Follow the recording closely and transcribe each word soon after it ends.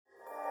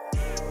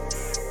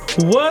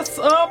What's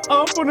up,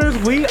 openers?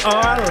 We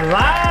are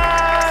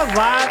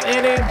live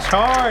and in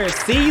charge.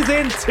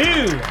 Season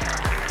 2,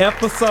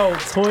 episode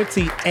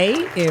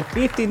 28 and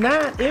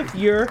 59 if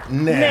you're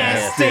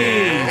nasty.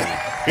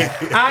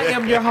 I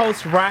am your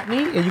host,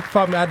 Rodney, and you can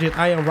follow me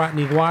I am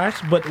Rodney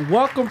Wash. But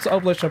welcome to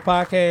Oblation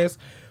Podcast,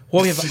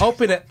 where we have an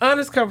open and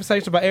honest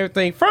conversation about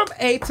everything from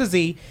A to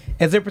Z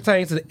as it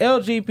pertains to the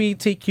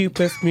LGBTQ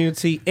plus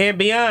community and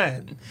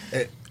beyond.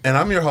 And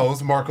I'm your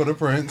host, Marco the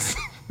Prince.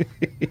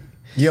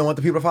 You don't want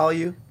the people to follow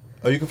you?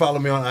 Oh, you can follow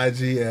me on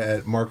IG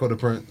at Marco the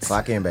Prince.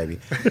 Clock in, baby.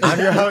 I'm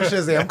your host,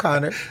 Shazam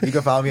Connor. You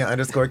can follow me on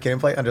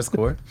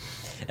 _KidandPlay_.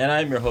 And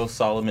I'm your host,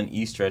 Solomon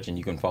E. Stretch, and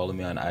you can follow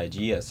me on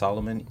IG at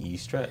Solomon E.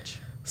 Stretch.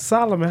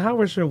 Solomon, how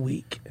was your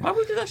week? My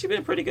week has actually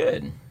been pretty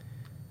good.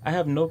 I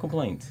have no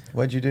complaints.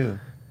 What'd you do?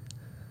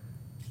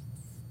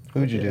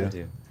 Who'd you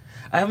do?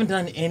 I haven't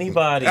done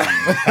anybody. I've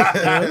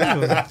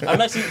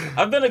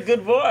been a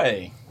good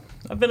boy.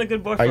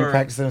 Are you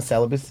practicing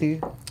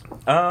celibacy?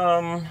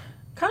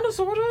 Kind of,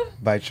 sort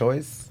of. By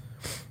choice?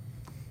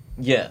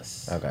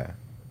 Yes. Okay.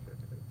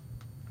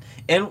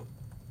 And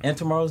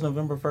tomorrow's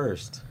November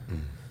 1st.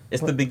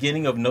 It's the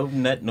beginning of No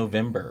Nut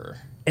November.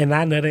 And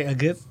I nutted a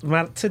good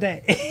amount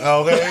today.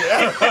 Okay.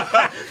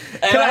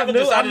 And I haven't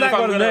decided I'm not if I'm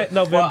gonna gonna. nut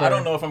November. Well, I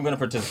don't know if I'm going to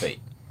participate.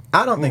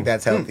 I don't think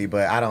that's healthy,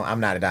 but I'm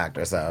not a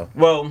doctor, so.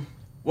 Well,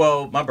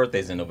 my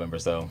birthday's in November,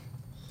 so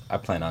I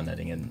plan on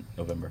nutting in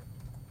November.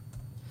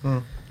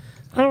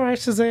 All right,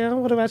 Shazam,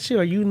 what about you?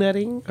 Are you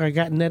nutting or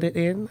got nutted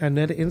in or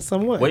nutted in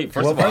someone? Wait,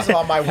 first First of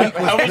all, my week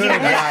was good,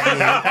 Rodney.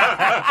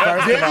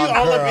 First Give of you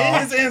all girl, of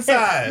it. His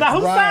inside. Now,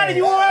 whose side are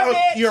you on, Oh,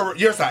 bitch?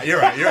 your side. You're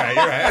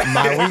right.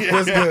 my week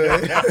was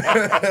good.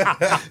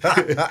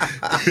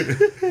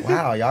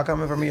 Wow, y'all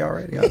coming for me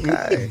already?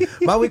 Okay.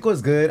 My week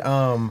was good.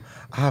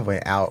 I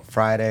went out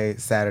Friday,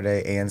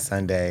 Saturday, and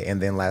Sunday,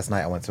 and then last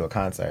night I went to a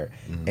concert.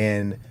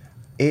 And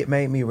it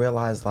made me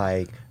realize,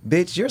 like,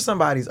 bitch, you're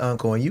somebody's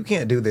uncle, and you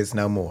can't do this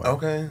no more.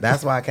 Okay.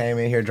 That's why I came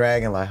in here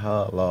dragging, like,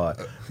 oh, Lord.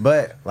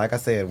 But, like I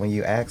said, when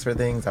you ask for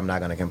things, I'm not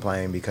going to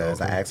complain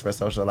because I asked for a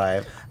social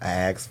life, I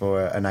asked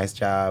for a nice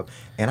job,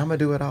 and I'm going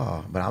to do it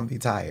all. But I'm going to be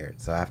tired.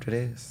 So after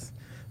this,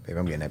 baby,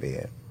 I'm getting that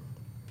bed.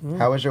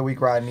 How was your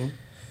week, Rodney?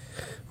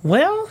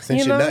 Well,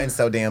 Since you're nutting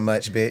so damn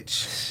much,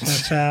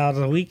 bitch. Child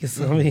of the week is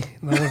I'm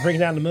gonna bring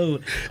down the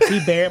mood. He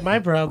buried my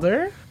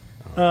brother,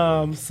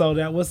 so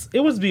it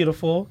was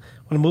beautiful.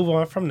 I'm gonna move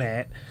on from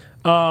that.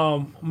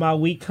 My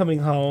week coming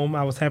home,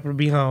 I was happy to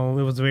be home.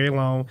 It was very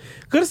long.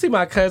 Good to see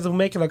my cousin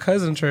making a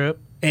cousin trip,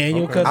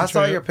 annual cousin trip. I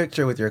saw your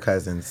picture with your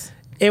cousins.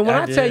 And when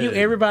I tell you, did.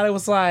 everybody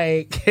was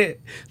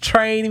like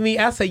training me,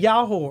 I said,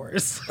 y'all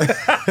whores.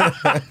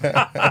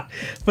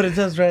 But it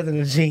does rather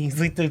than jeans.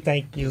 We do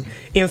thank you.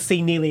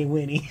 MC Neely and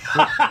Winnie.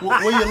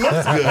 Well, you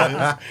look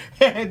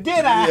good.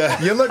 Did I?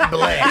 Yeah. You look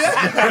blessed.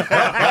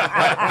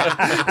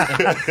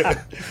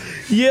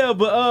 Yeah,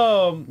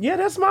 but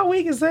that's my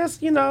week.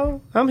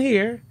 I'm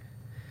here.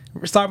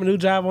 Starting a new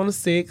job on the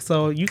 6th,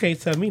 so you can't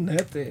tell me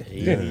nothing.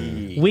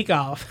 Hey. Week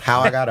off.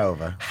 How I got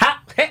over.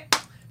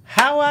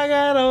 How I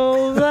got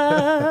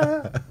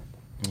over.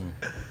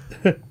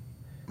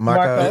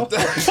 Marco.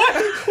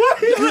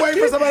 You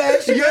waiting for somebody to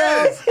ask you?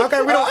 Yes.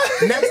 Okay, we don't.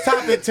 Next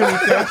topic,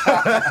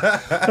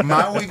 Teresa.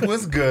 My week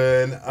was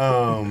good.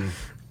 A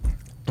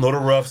little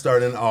rough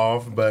starting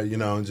off, but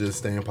just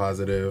staying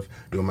positive,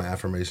 doing my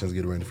affirmations,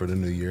 getting ready for the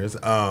New Year's.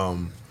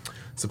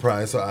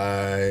 Surprise! So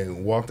I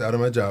walked out of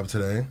my job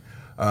today.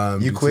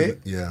 You quit?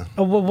 Yeah.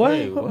 What?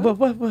 Wait,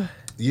 What?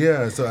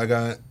 Yeah. So I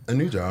got a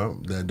new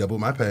job that doubled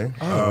my pay.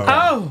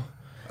 Oh.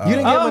 You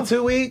didn't give them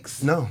 2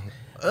 weeks? No,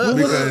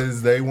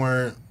 because they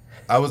weren't.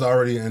 I was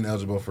already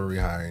ineligible for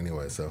rehire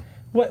anyway. So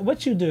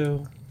What you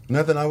do?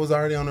 nothing. I was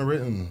already on the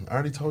written. I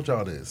already told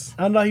y'all this.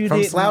 I know you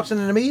From did. slouching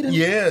in the meeting?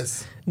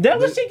 Yes. That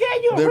what she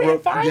gave you a written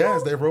final?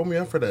 Yes, they wrote me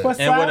up for that. For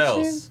And what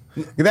slouching? else?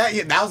 I was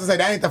going to say,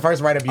 that ain't the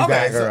first write-up you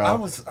got, so girl. I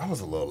was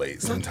a little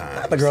late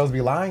sometimes. The girls be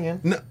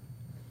lying.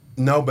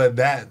 No, but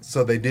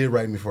so they did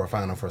write me for a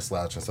final for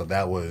slouching, so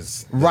that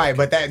was Right,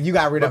 but that you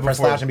got rid of But for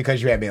before- slouching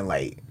because you had been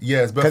late.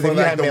 yes, but 'Cause for if you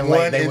like hadn't the been late,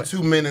 1 they and would-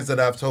 2 minutes that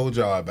I've told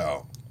y'all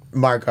about.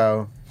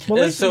 Marco. Well,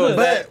 And listen, so look,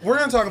 But we're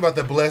gonna talk about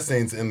the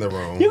blessings in the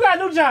room. you got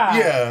a new job.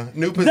 Yeah,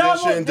 new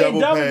position, double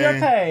your pay.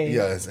 pay.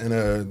 Yes, in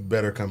a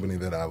better company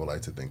that I would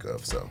like to think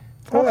of. So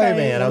Okay,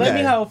 man. Let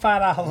Okay. me hold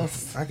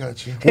 $5. I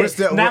got you. We're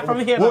still, Not from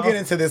here, we'll though. get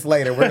into this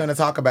later. We're going to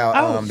talk about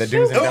Oh, the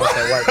do's and shoot. don'ts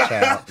at work,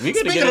 child. We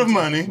gotta Speaking of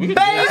money, Baby,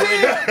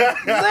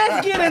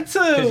 let's get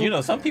Because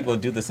into some people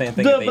do the same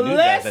thing. the if they new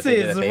jobs that they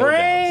did at blessings. their old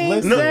Rain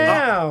jobs. Listen,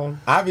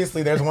 down.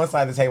 Obviously, there's one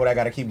side of the table that I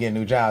got to keep getting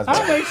new jobs. Oh,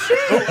 but- wait,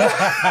 shit.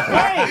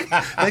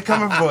 Wait, they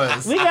coming for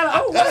us. we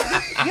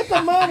gotta, get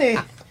the money.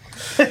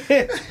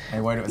 Hey,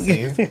 wait a minute,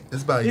 Steve.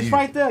 It's about It's you.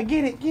 right there.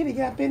 Get it.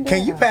 Got been down.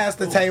 Can you pass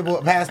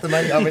the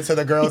money over to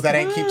the girls that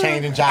ain't keep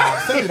changing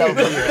jobs? Send it over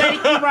here.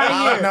 Thank you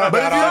right here. No,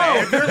 But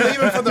if you're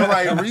leaving for the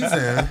right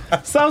reason,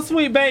 So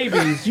sweet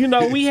babies,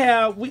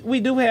 we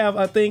do have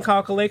a thing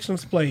called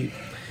collections plate.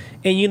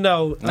 And you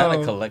know, Not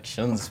a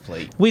collections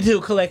plate. we do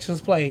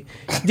collections plate.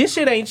 This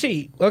shit ain't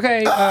cheap,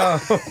 okay?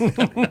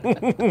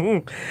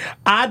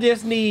 I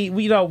just need,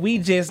 we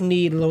just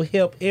need a little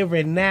help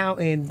every now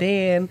and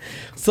then.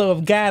 So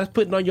if God is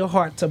putting on your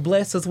heart to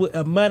bless us with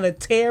a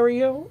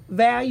monetary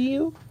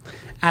value,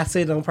 I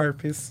said it on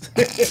purpose.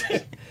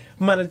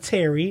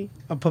 Monetary,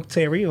 a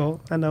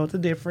pupterial, I know the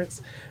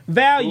difference.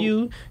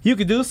 Value, you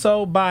can do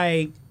so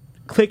by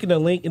clicking the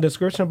link in the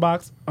description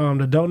box on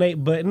the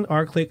donate button,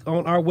 or click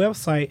on our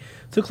website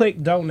to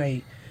click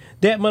donate.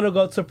 That money will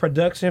go to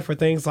production for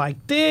things like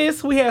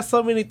this. We have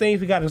so many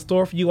things we got in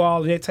store for you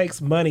all, and it takes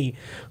money.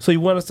 So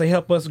you want us to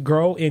help us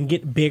grow and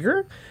get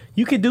bigger?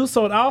 You can do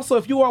so. And also,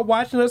 if you are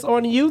watching us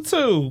on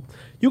YouTube,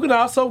 you can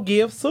also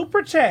give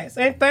super chats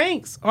and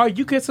thanks, or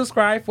you can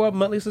subscribe for a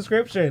monthly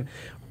subscription.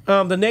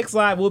 The next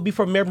live will be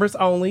for members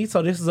only,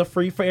 so this is a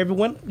free for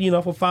everyone,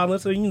 for following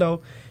us, or,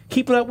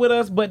 keeping up with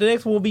us. But the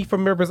next one will be for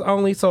members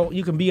only, so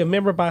you can be a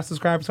member by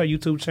subscribing to our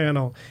YouTube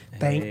channel.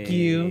 Thank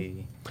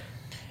you.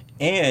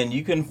 And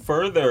you can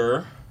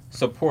further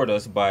support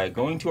us by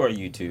going to our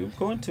YouTube,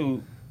 going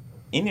to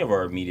any of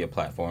our media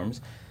platforms,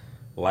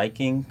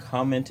 liking,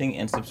 commenting,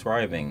 and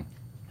subscribing.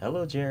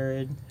 Hello,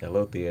 Jared.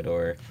 Hello,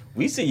 Theodore.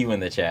 We see you in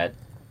the chat.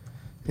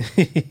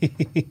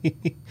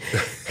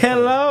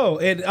 Hello.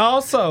 And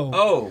also...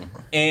 Oh,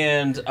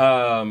 and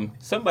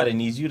somebody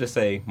needs you to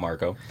say,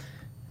 Marco.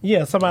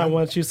 Yeah, somebody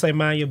wants you to say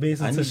mind your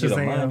business to I need you to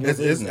mind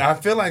Shazam. your- I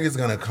feel like it's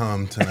gonna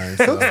come tonight.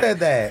 Who So. said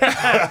that?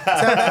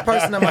 Tell that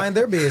person to mind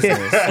their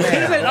business. He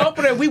said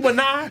opener, we will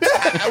not.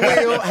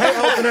 Well, hey,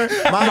 opener,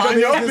 mind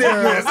your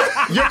business.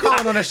 Girl. You're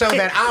calling on a show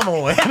that I'm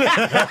on.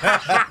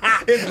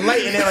 It's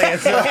late in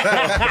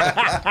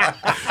Atlanta.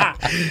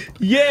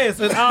 Yes,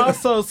 and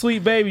also,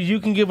 sweet babies, you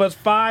can give us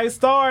 5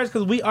 stars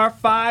because we are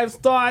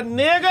 5-star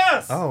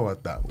niggas. Oh, I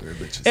thought we were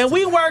bitches. And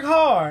we work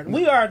hard.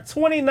 We are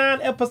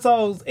 29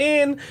 episodes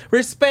in.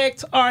 Respect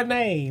our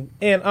name.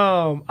 And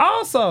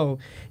also,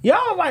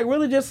 y'all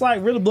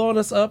really blowing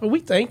us up, and we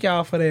thank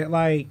y'all for that.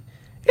 Like,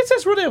 it's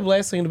just really a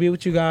blessing to be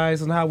with you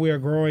guys and how we are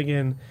growing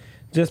and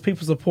just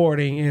people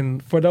supporting.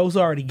 And for those who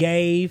already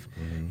gave,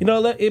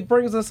 it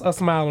brings us a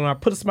smile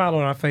put a smile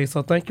on our face.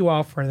 So thank you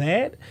all for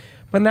that.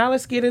 But now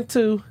let's get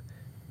into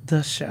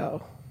the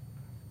show.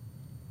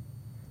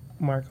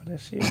 Marco, that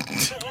shit.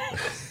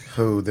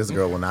 Who? This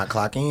girl will not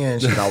clock in.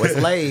 She's always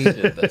late.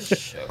 The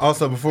show.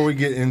 Also, before we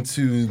get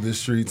into the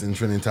streets and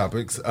trending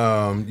topics,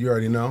 you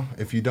already know.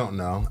 If you don't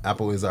know,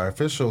 Apple is our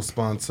official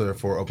sponsor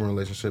for Open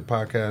Relationship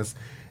Podcast.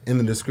 In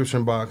the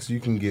description box, you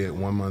can get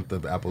 1 month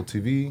of Apple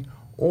TV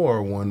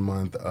or 1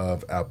 month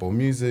of Apple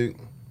Music,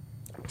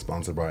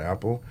 sponsored by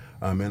Apple.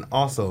 And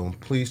also,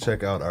 please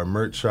check out our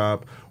merch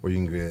shop where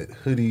you can get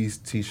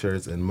hoodies,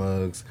 t-shirts, and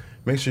mugs.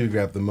 Make sure you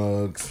grab the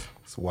mugs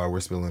so while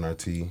we're spilling our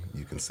tea,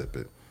 you can sip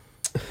it.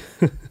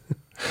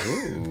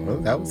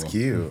 Ooh, that was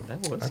cute.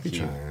 That was I be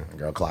cute. trying.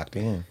 Girl clocked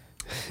in.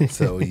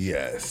 So,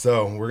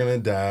 so we're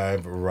going to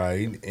dive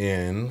right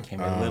in. Came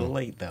in a little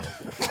late, though.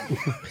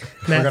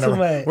 Not too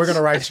much. We're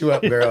gonna write you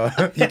up, girl.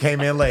 You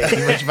came in late.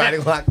 You wish body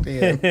clocked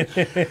in.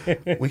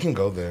 We can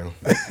go there.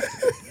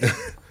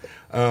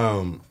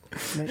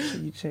 Make sure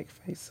you check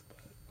Facebook.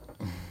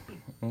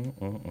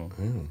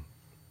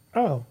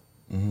 Oh.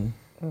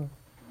 Oh.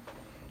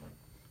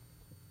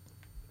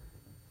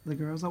 The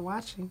girls are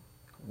watching.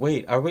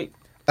 Wait, are we...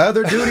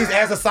 Other duties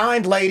as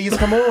assigned, ladies.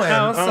 Come on.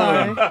 I'm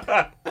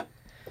sorry.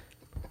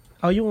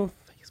 Oh, you on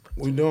Facebook?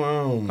 We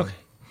doing. Okay.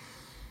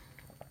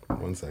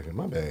 1 second.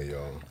 My bad,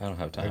 y'all. I don't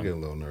have I time. get a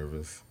little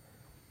nervous.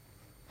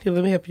 Here,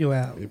 let me help you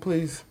out. Yeah,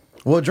 please.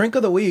 Well, drink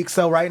of the week.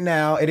 So right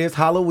now it is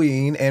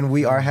Halloween, and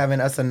we are having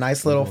us a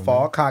nice little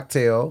fall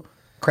cocktail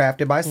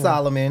crafted by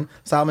Solomon.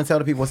 Solomon, tell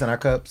the people what's in our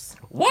cups.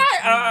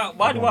 Why?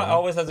 Why do I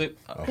always have to...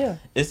 Yeah.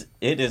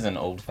 It is an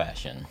old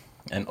fashioned.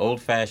 An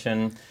old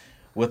fashioned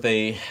with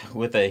a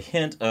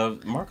hint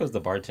of... Marco's the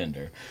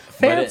bartender.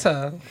 But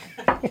Fanta.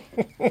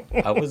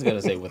 I was going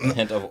to say with a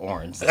hint of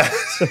orange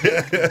zest.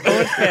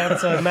 Orange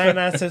Fanta,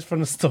 99 cents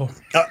from the store.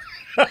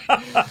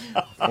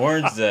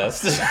 Orange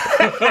zest.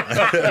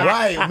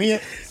 Right. We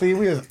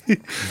was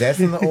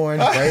zesting the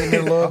orange, grating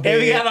it a little bit.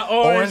 And we got an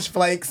orange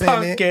flakes in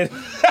it. Pumpkin.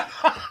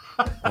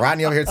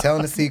 Rodney over here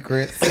telling the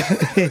secrets.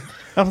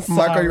 I'm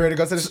sorry. Marco, you ready to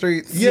go to the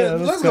streets? Yeah,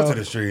 let's let's go go. to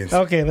the streets.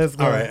 Okay, let's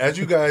go. All right. As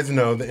you guys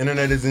know, the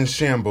internet is in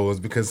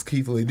shambles because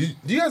Keith Lee. Do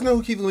you guys know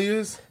who Keith Lee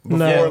is? Before,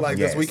 No. like,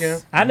 Yes. this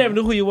weekend? I never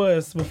knew who he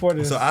was before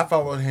this. So I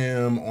followed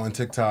him on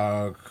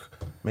TikTok,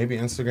 maybe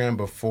Instagram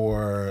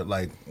before,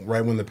 like,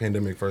 right when the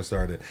pandemic first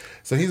started.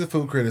 So he's a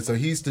food critic. So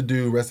he used to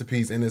do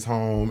recipes in his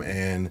home,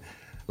 and,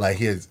 like,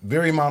 he is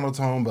very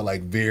monotone, but,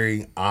 like,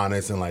 very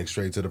honest and, like,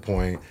 straight to the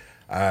point.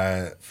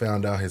 I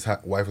found out his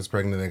wife was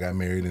pregnant. They got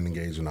married and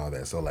engaged and all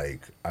that. So,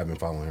 like, I've been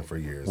following him for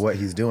years. What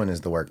he's doing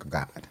is the work of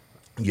God.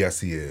 Yes,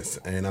 he is.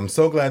 And I'm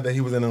so glad that he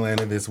was in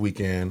Atlanta this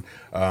weekend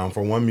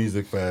for One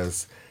Music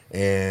Fest.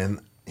 And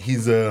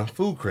he's a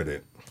food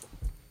critic.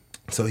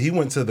 So he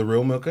went to the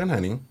Real Milk and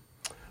Honey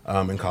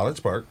in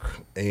College Park.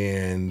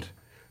 And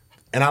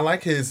I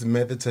like his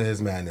method to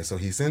his madness. So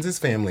he sends his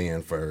family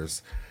in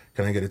first.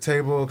 can I get a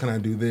table? Can I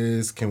do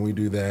this? Can we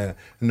do that?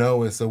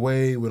 No, it's a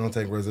wait. We don't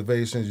take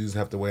reservations. You just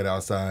have to wait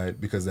outside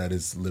because that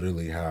is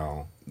literally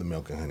how the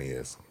Milk and Honey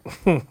is.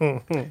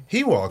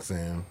 He walks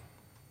in.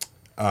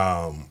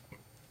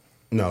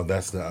 No,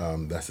 that's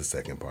the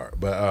second part.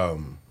 But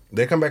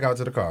they come back out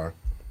to the car.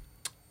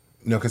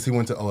 No, because he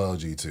went to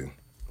OLG too.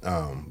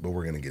 But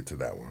we're gonna get to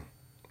that one.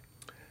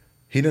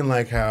 He didn't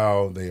like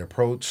how they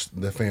approached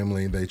the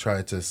family. They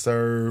tried to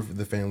serve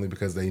the family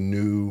because they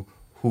knew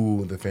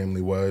who the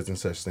family was and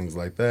such things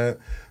like that.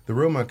 The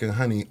Real Milk and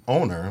Honey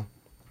owner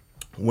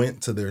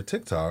went to their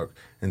TikTok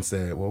and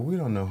said, well, we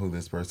don't know who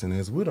this person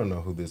is. We don't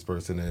know who this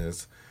person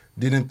is.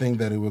 Didn't think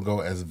that it would go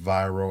as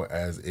viral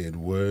as it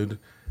would.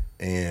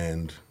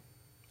 And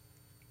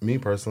me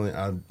personally,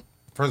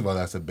 first of all,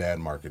 that's a bad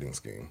marketing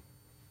scheme.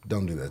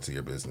 Don't do that to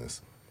your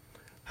business.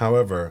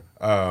 However,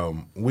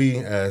 we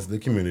as the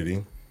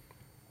community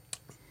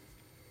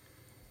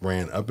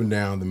ran up and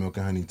down the Milk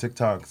and Honey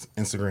TikToks,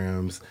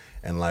 Instagrams,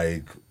 and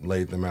like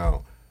laid them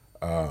out.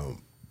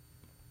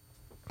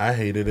 I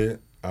hated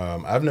it.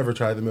 I've never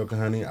tried the Milk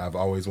and Honey. I've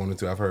always wanted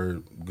to. I've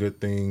heard good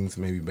things,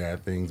 maybe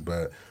bad things,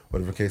 but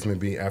whatever the case may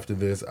be, after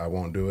this, I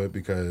won't do it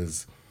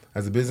because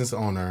as a business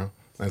owner,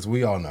 as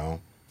we all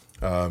know,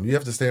 you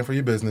have to stand for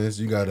your business.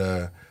 You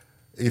gotta,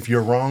 if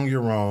you're wrong,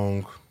 you're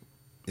wrong.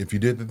 If you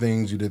did the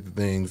things, you did the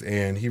things.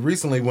 And he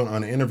recently went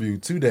on an interview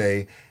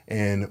today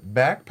and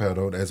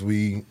backpedaled, as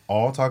we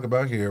all talk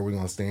about here. We're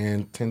going to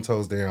stand 10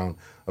 toes down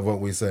of what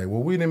we say.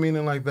 Well, we didn't mean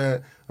it like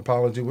that.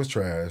 Apology was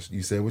trash.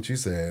 You said what you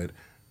said.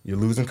 You're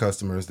losing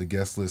customers. The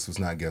guest list was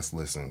not guest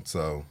listened.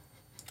 So,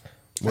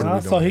 what And are we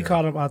also, doing he here?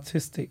 called him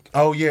autistic.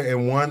 Oh, yeah.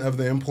 And one of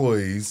the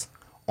employees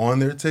on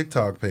their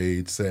TikTok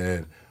page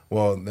said,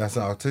 well, that's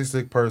an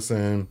autistic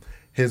person.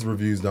 His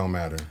reviews don't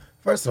matter.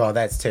 First of all,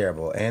 that's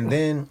terrible. And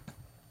then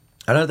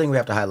another thing we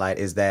have to highlight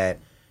is that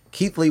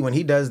Keith Lee, when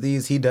he does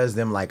these, he does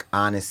them like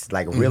honest,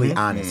 like really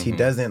honest. He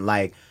doesn't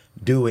like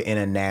do it in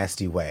a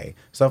nasty way.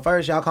 So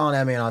first, y'all calling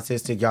that man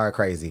autistic, y'all are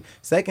crazy.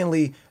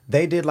 Secondly,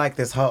 they did like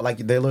this whole, like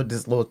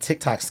this little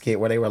TikTok skit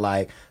where they were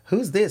like,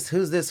 who's this?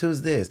 Who's this?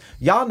 Who's this?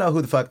 Y'all know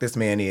who the fuck this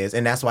man is,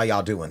 and that's why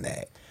y'all doing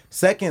that.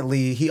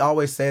 Secondly, he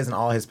always says in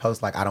all his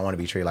posts, like, I don't want to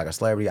be treated like a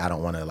celebrity. I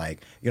don't want to, like,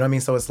 you know what I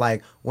mean? So it's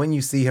like, when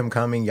you see him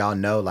coming, y'all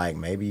know, like,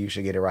 maybe you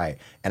should get it right.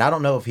 And I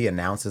don't know if he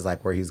announces,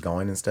 like, where he's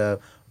going and stuff,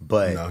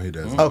 but... No, he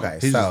doesn't. Okay,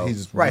 He so...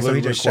 just right, so he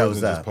literally just records shows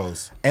and just up.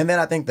 posts. And then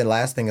I think the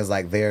last thing is,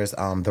 like, there's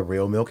the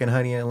Real Milk and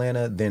Honey in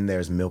Atlanta, then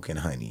there's Milk and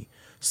Honey.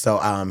 So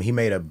he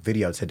made a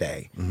video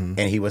today, and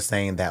he was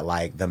saying that,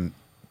 like,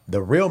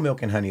 the Real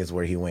Milk and Honey is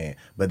where he went,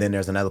 but then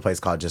there's another place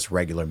called just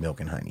regular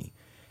Milk and Honey.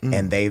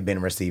 And they've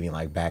been receiving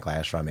like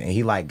backlash from it. And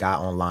he like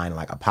got online and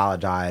like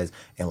apologized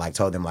and like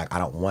told them like, I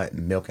don't want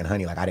Milk and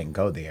Honey. Like I didn't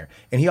go there.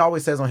 And he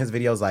always says on his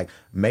videos, like,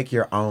 make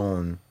your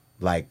own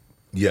like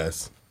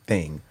Yes.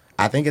 thing.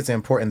 I think it's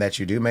important that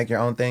you do make your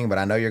own thing, but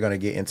I know you're going to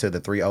get into the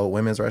 3 Old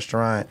Women's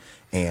restaurant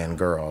and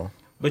girl.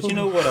 But you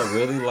know what I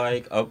really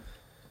like? But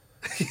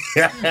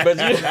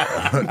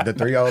The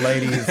 3 old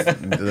ladies.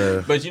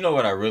 but you know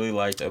what I really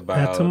liked about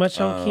Not too much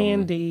on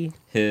candy.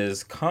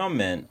 his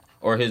comment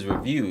or his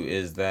review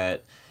is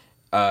that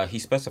he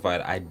specified,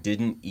 I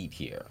didn't eat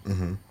here.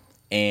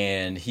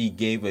 And he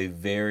gave a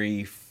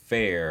very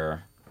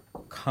fair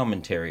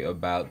commentary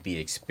about the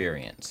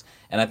experience.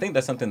 And I think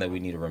that's something that we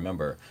need to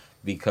remember,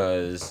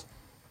 because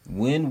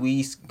when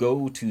we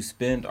go to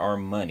spend our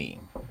money,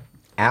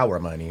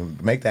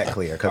 make that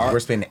clear, because we're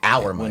spending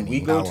our money. when we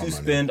go to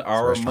spend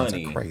our Restaurants are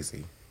money,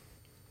 crazy.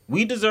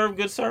 we deserve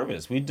good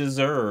service. We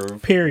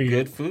deserve Period.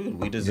 good food.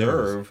 We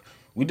deserve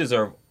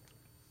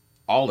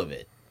all of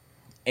it.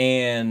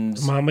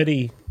 And Mama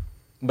D.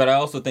 but I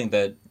also think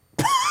that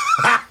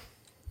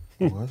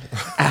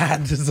I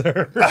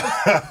deserve.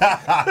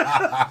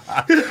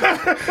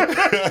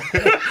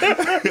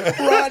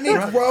 Rodney,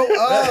 grow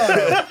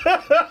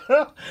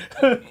up.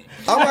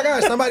 Oh my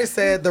gosh, somebody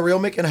said the Real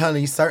Milk and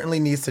Honey certainly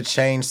needs to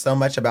change so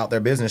much about their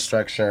business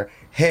structure.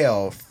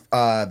 Hell,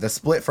 the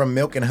split from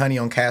Milk and Honey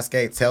on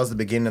Cascade tells the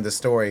beginning of the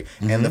story,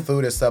 and the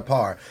food is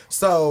subpar.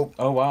 So,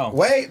 oh wow.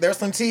 wait, there's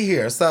some tea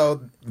here.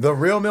 So, the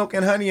Real Milk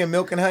and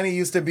Honey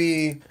used to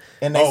be,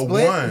 and they Oh,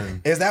 split?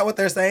 one. Is that what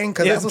they're saying?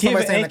 Because Yeah, that's what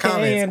somebody give it said in the AKA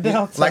comments. and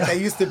Delta. Like they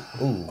used to.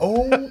 Ooh.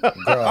 Oh, girl.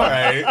 All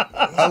right.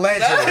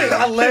 Allegedly. They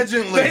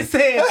Allegedly.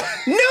 said,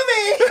 New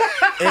me.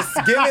 It's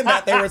given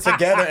that they were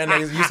together and they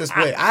used to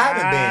split. I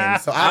haven't been,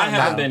 so I I don't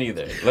haven't know. been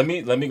either.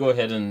 Let me go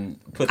ahead and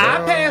put that. I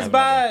haven't passed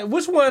by. been.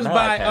 Which one's No, I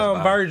by passed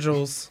by.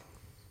 Virgil's?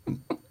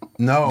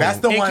 No. That's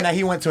the one that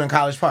he went to in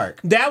College Park.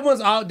 That one's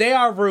all. They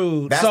are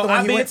rude. That's So the one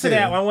I've he been went to to.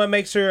 that one. I want to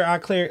make sure I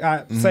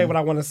say what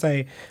I want to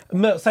say.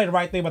 Say the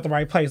right thing about the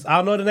right place. I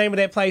don't know the name of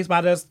that place,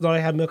 but I just know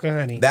they have Milk and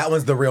Honey. That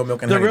was the Real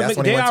Milk and Honey. That's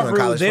when he they went to are in rude.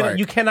 College Park.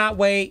 You cannot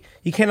wait.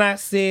 You cannot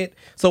sit.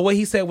 So what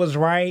he said was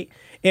right.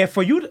 And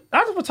for you, I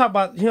just want to talk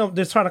about him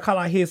just trying to call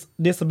out his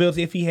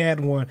disability if he had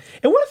one.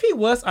 And what if he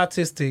was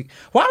autistic?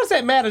 Why does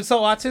that matter? So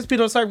autistic people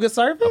don't serve good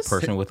service?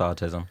 Person with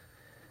autism.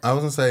 I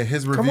was gonna say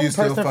his Come on, reviews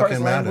still person fucking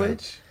first matter.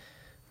 language.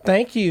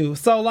 Thank you.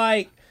 So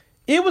like,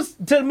 It was,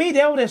 to me,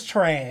 that was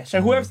trash.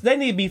 And whoever, they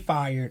need to be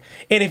fired.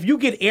 And if you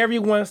get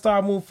everyone to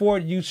start moving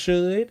forward, you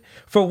should.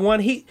 For one,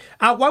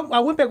 I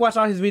went back and watched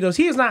all his videos.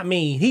 He is not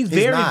mean. He's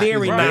very, not.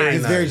 very He's nice.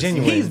 He's very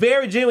genuine. He's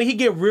very genuine. He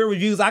get real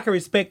reviews. I can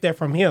respect that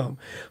from him.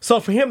 So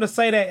for him to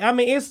say that, I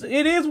mean,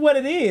 it is what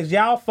it is.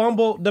 Y'all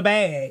fumbled the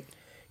bag.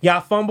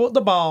 Y'all fumbled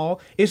the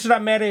ball. It should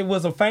not matter if it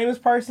was a famous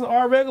person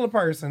or a regular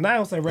person. I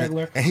don't say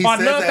regular. And he or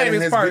says that in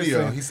non-famous his person.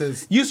 video. He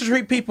says, you should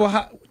treat people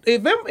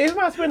if it's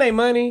not spend their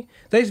money,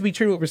 they should be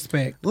treated with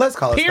respect. Let's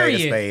call it Period.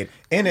 spade a spade.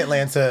 In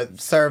Atlanta,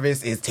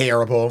 service is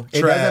terrible.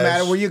 It Trash. doesn't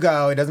matter where you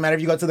go. It doesn't matter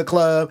if you go to the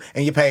club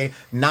and you pay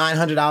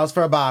 $900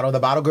 for a bottle. The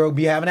bottle girl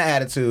be having an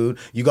attitude.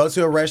 You go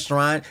to a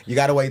restaurant, you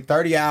got to wait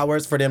 30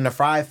 hours for them to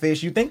fry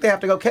fish. You think they have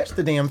to go catch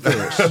the damn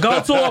fish.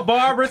 Go to a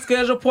barber,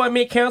 schedule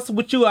appointment, cancel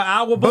with you an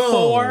hour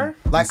before.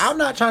 Boom. Like, I'm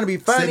not trying to be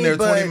funny, sitting there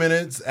but 20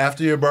 minutes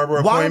after your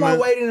barber why appointment. am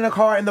I waiting in a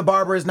car and the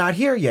barber is not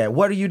here yet?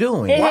 What are you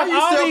doing? And Why are you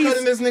all still these-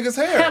 cutting this nigga's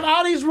hair? Have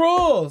all these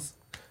rules.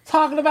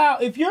 Talking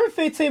about if you're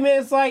 15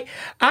 minutes late,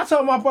 I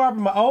told my barber,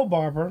 my old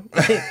barber,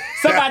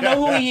 somebody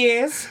know who he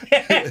is.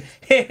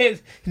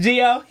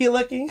 Gio, he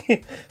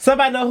looking.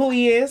 Somebody know who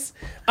he is.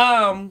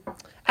 I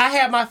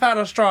have my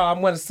final straw.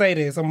 I'm going to say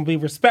this. I'm going to be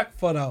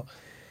respectful though.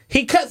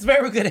 He cuts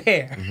very good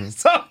hair.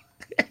 So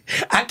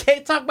I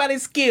can't talk about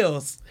his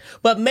skills.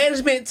 But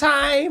management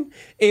time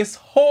is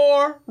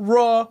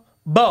horrible.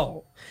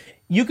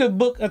 You could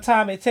book a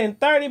time at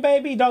 10:30,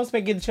 baby. Don't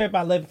expect to get the check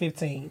by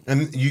 11:15.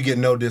 And you get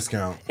no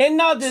discount. And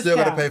no discount. Still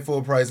gotta pay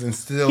full price and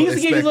still He used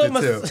to give you expect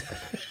little it too.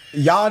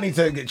 Y'all need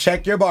to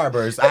check your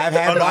barbers. I've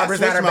had Oh, no, I barbers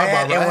that switched are my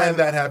bad. barber. And I when had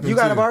that happen you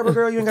got too. a barber,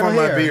 girl? You ain't got For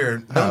no my hair.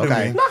 beard. Don't do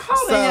me. No,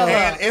 hold the hell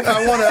And up. if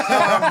I want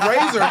a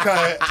razor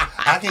cut,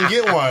 I can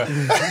get one.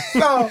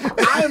 So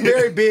I am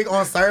very big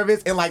on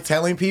service and like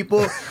telling people.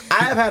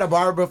 I have had a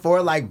barber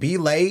before like be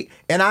late,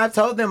 and I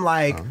told them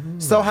like,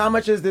 so how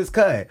much is this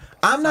cut?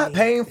 I'm not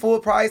paying full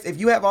price.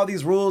 If you have all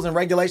these rules and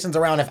regulations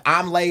around, if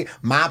I'm late,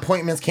 my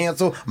appointment's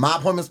canceled, my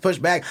appointment's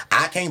pushed back,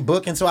 I can't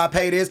book until I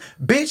pay this.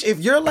 Bitch, if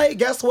you're late,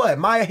 guess what?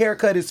 My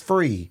haircut is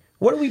free.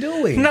 What are we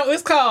doing? No,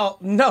 it's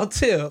called no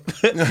tip.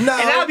 No, and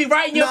I'll be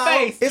right in your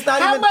face. It's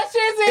not How even, much is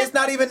it? It's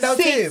not even no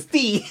tip.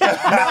 60.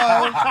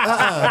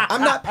 I'm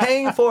not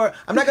paying for.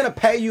 I'm not gonna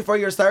pay you for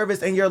your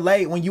service and you're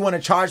late when you want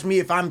to charge me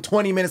if I'm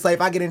 20 minutes late.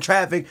 If I get in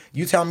traffic,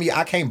 you tell me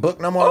I can't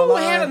book no more. Oh,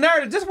 online. I had a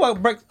nerve. This is what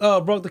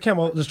broke the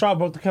camel. The straw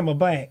broke the camel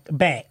back.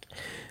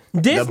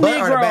 This The butt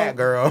or the Negro back,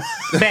 girl.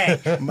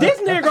 back. This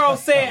Negro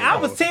said I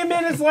was 10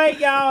 minutes late,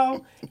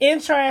 y'all,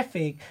 in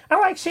traffic. I'm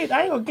like, shit,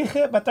 I ain't gonna get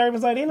hit by 30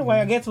 minutes late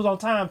anyway. I guess it was on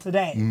time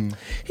today.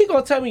 He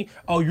gonna tell me,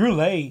 oh, you're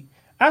late.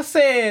 I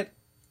said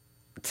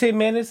 10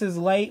 minutes is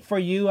late for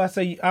you. I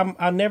said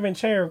I'm never in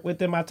chair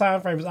within my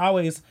time frame. It's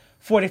always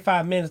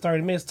 45 minutes,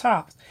 30 minutes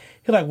tops.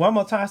 He like, one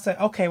more time. I said,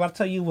 okay, well, I'll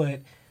tell you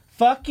what.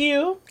 Fuck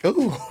you.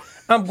 Ooh.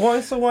 I'm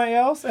going somewhere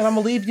else, and I'm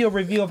gonna leave you a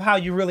review of how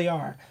you really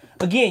are.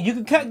 Again, you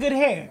can cut good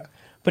hair,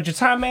 but your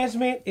time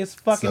management is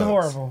fucking Sucks.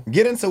 horrible.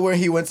 Get into where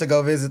he went to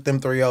go visit them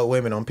 3 old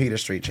women on Peter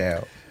Street,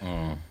 child.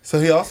 So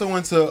he also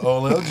went to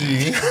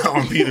OLG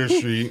on Peter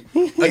Street.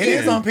 It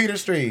is on Peter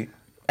Street,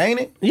 ain't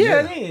it?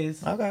 Yeah, it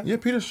is. Okay. Yeah,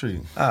 Peter Street.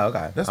 Oh,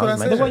 okay. That's what I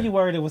was said. The making way you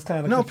worded it was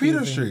kind of No, confusing.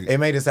 Peter Street. It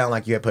made it sound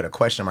like you had put a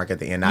question mark at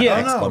the end, not Yeah.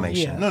 an Oh, no.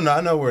 exclamation. Yeah. No,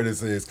 I know where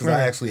this is because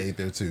I actually ate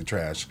there too.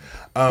 Trash.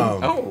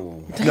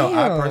 Oh,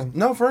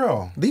 No, for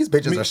real. These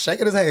bitches are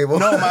shaking his table.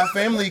 No, my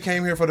family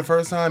came here for the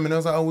first time and they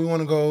was like, oh, we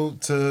want to go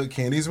to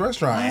Candy's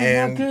restaurant. Oh,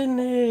 and my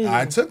goodness.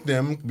 I took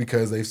them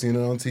because they've seen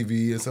it on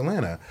TV. It's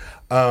Atlanta.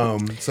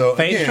 So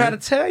Face again, try to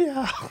tell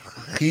y'all.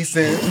 he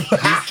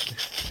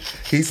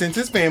sent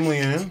his family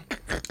in.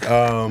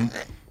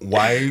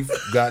 Wife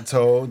got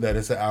told that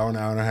it's an hour and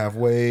a half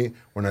wait.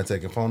 We're not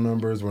taking phone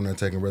numbers. We're not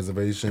taking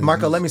reservations.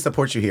 Marco, let me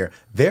support you here.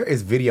 There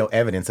is video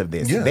evidence of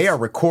this. Yes. They are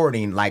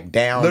recording like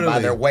down by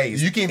Literally. their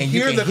waist. You can and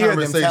hear the them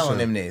conversation. telling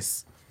them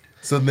this.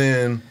 So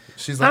then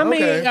she's like, I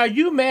mean, okay. are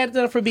you mad at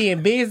them for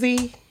being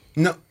busy?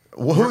 No.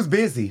 Well, who's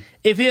busy?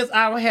 If it's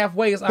hour and a half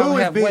wait, it's hour Who and a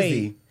is half busy?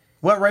 wait.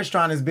 What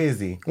restaurant is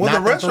busy? Well,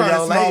 Not the restaurant 3 is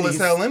old small ladies.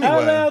 as hell anyway.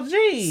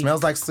 LLG.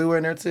 Smells like sewer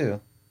in there too.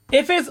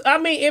 If it's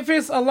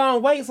a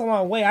long wait, it's a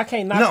long wait. I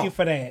can't knock No. you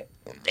for that.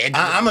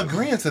 I'm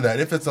agreeing to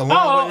that. If it's a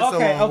long wait, it's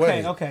a long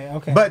wait.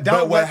 Okay. But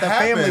don't what let the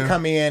family happened-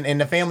 come in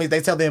and the families,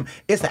 they tell them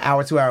it's an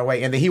hour, 2 hour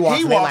wait. And then he walks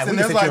He in, they're walks like, in we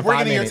there's can sit you like, in we're 5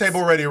 getting your minutes.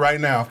 table ready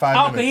right now. 5 Oh,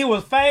 minutes. because he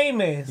was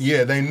famous.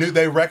 Yeah,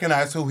 they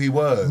recognized who he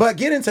was. But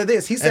get into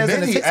this. He says then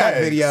in the he TikTok asked-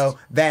 video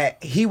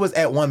that he was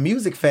at one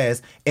music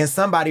fest and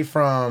somebody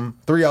from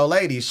 3 Old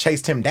Ladies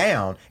chased him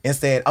down and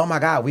said, oh my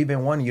God, we've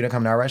been wanting you to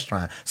come to our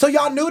restaurant. So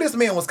y'all knew this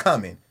man was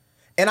coming.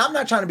 And I'm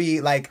not trying to be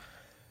like,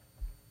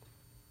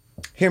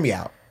 hear me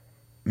out.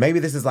 Maybe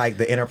this is like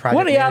the inner project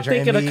What do y'all manager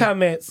think in in the me,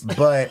 comments?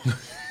 But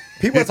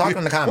people are talking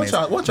in the comments.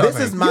 what y'all This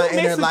is think? my You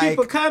inner missing like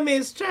people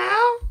comments,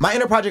 child? my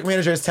inner project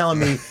manager is telling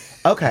me,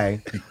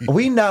 okay,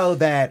 we know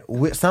that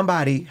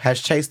somebody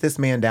has chased this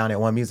man down at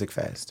one music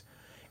fest.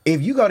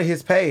 If you go to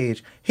his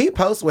page, he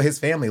posts what his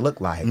family look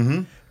like.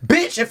 Mm-hmm.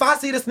 Bitch, if I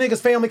see this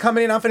nigga's family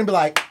coming in, I'm finna be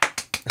like,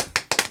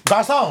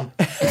 Garçon,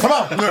 come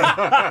on.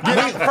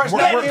 Get fresh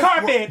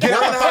carpet.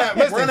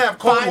 We're gonna have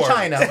cold fine war.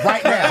 china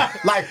right now.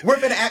 Like, we're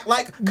gonna act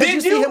like, cause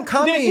you see him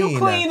coming. Did you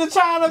clean the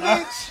china,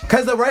 bitch?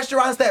 Cause the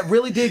restaurants that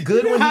really did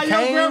good when How he your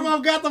came. grandma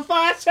got the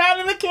fine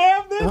china in the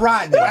cabinet?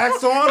 Rodney,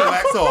 Wax on,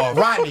 wax off.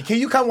 Rodney, can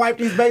you come wipe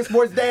these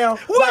baseboards down?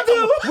 What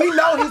do? We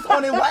know he's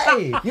on his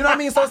way. You know what I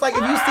mean? So it's like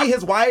if you see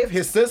his wife,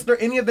 his sister,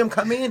 any of them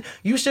come in,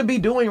 you should be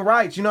doing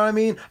right. You know what I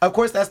mean? Of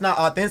course, that's not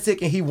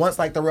authentic, and he wants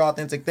like the real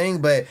authentic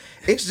thing, but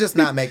it's just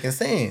not making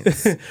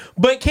sense.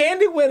 But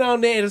Candy went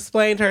on there and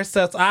explained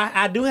herself. So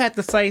I do have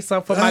to say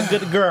something for my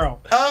good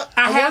girl. I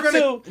have we're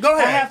gonna- to. go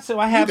ahead.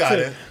 I have You got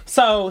to. it.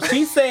 So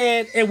she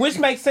said, and which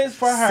makes sense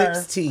for her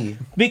 6T.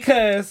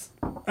 because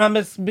I'm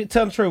just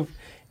telling the truth.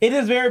 It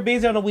is very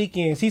busy on the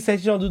weekends. She said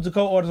she don't do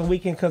to-go orders on the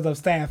weekend because of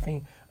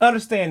staffing.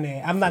 Understand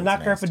that. I'm not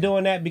knocking her for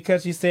doing that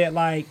because she said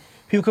like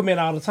people come in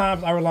all the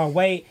time, hour long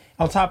wait.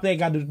 On top of that,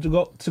 got to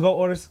go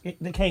orders.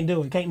 They can't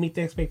do it. Can't meet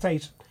the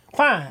expectation.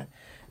 Fine.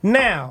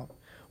 Now,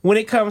 when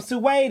it comes to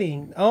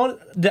waiting,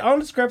 the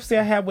only discrepancy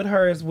I have with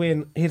her is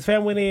when his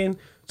family went in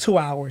 2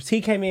 hours.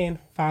 He came in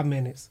 5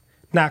 minutes.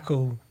 Not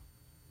cool.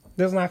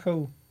 That's not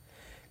cool.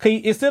 Cause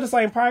it's still the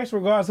same price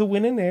regardless who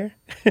went in there.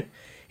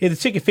 If the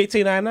chicken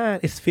 $15.99,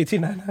 it's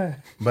 $15.99.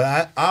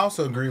 But I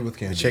also agree with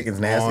Candy. chicken's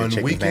nasty, On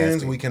chicken's weekends,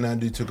 nasty. we cannot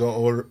do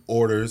to-go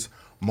orders.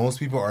 Most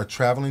people are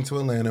traveling to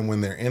Atlanta.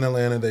 When they're in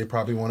Atlanta, they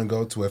probably want to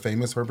go to a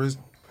famous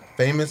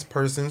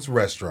person's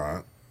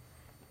restaurant.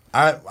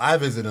 I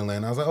visited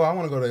Atlanta. I was like, oh, I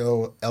want to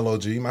go to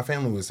LOG. My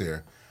family was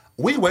here.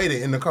 We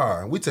waited in the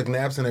car. We took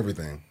naps and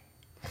everything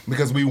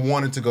because we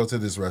wanted to go to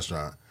this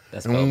restaurant.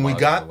 That's and when called we Mug,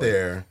 got by the way.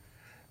 there,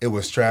 it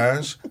was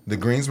trash. The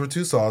greens were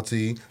too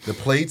salty. The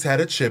plates had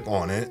a chip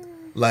on it.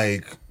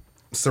 Like,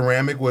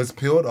 ceramic was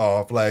peeled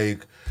off.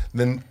 Like,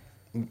 then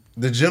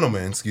the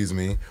gentleman,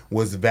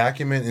 was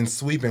vacuuming and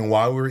sweeping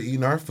while we were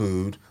eating our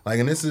food. Like,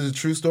 and this is a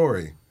true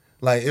story.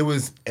 Like,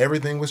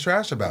 everything was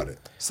trash about it.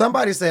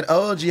 Somebody said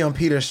OLG on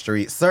Peter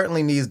Street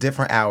certainly needs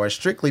different hours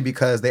strictly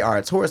because they are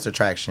a tourist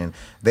attraction.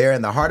 They're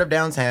in the heart of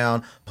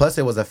downtown. Plus,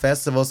 it was a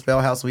festival,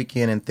 Spellhouse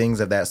weekend, and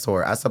things of that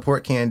sort. I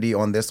support Candy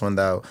on this one,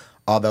 though,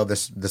 although the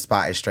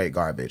spot is straight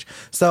garbage.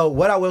 So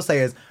what I will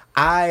say is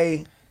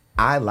I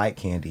like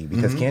Candy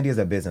because Candy is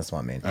a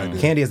businesswoman.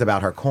 Candy is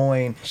about her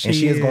coin, and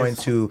she is going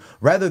to,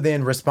 rather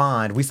than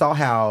respond, we saw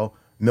how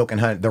Milk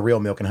and Honey, the real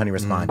Milk and Honey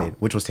responded,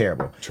 which was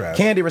terrible. Trash.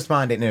 Candy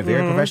responded in a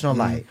very professional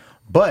light.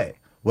 But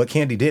what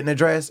Candy didn't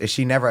address is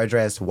she never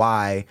addressed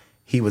why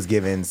he was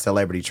given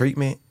celebrity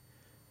treatment.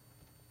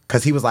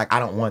 Because he was like, I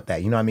don't want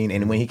that. You know what I mean?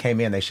 And when he came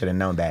in, they should have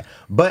known that.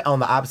 But on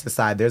the opposite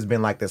side, there's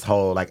been like this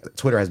whole, like,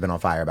 Twitter has been on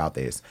fire about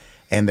this.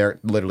 And they're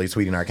literally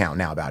tweeting our account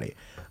now about it.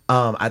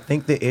 I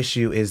think the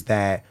issue is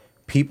that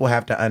people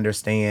have to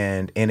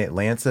understand in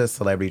Atlanta,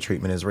 celebrity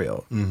treatment is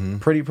real.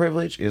 Pretty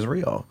privilege is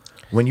real.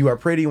 When you are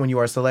pretty, when you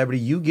are a celebrity,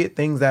 you get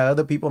things that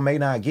other people may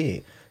not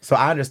get. So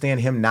I understand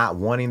him not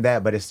wanting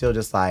that, but it's still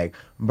just like,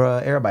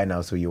 bruh, everybody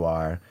knows who you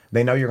are.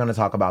 They know you're going to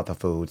talk about the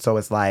food. So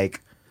it's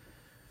like,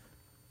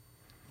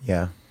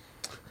 yeah.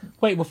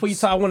 Wait, before you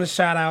talk, I want to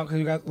shout out because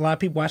you got a lot of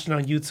people watching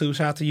on YouTube.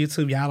 Shout out to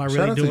YouTube. Y'all are Shout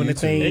really out to doing the YouTube.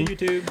 thing. Hey,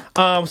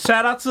 YouTube.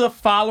 Shout out to the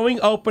following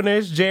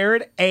openers: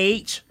 Jared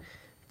H,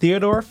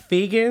 Theodore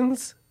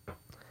Figgins,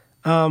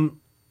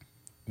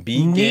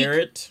 B. Nick,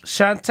 Garrett.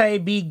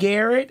 Shantae B.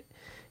 Garrett.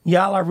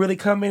 Y'all are really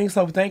coming,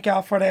 so thank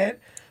y'all for that.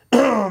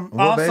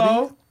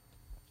 Also,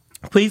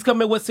 please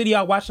comment what city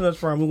y'all watching us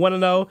from. We want to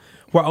know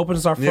where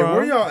openers are from. Yeah,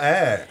 where y'all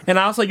at? And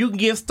also, you can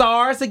give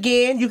stars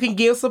again. You can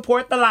give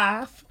support the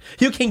live.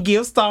 You can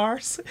give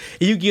stars.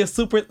 You give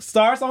super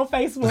stars on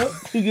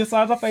Facebook. You give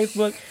stars on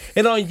Facebook.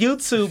 And on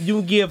YouTube, you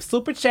can give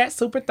super chat,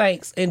 super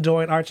thanks, and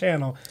join our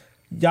channel.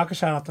 Y'all can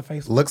shout out to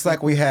Facebook. Looks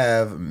like we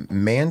have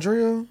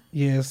Mandrill.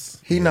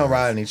 Yes. He know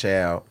Rodney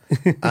Child.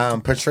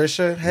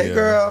 Patricia. Hey, Yeah.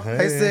 girl.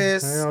 Hey,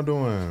 sis. How y'all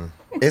doing?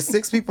 It's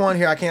 6 people on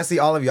here. I can't see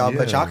all of y'all,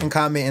 but Yeah. y'all can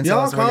comment and tell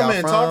Y'all us where y'all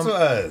comment, from. talk to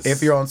us.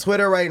 If you're on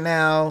Twitter right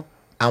now,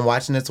 I'm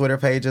watching the Twitter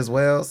page as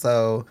well.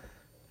 So,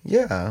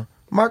 yeah.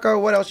 Marco,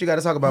 what else you got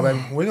to talk about,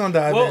 baby? We're gonna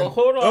dive Well, in.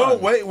 hold on. Oh,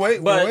 wait.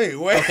 But, wait.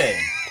 Okay.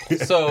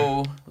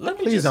 So, let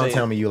me Please just don't say,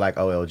 tell me you like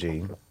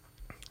OLG.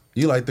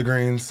 You like the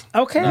greens?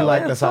 Okay. You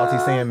like the salty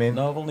Atlanta. salmon.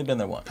 No, I've only been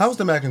there once. How's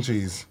the mac and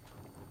cheese?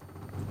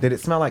 Did it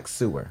smell like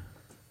sewer?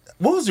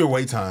 What was your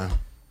wait time?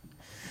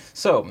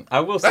 So, I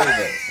will say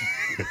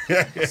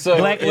this. So,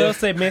 Black Will if-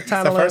 said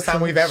midtime. The first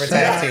time we've ever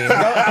tag teamed.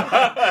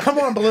 Come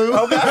on, Blue.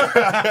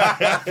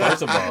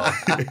 First of all,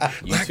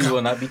 you two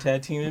will not be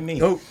tag teaming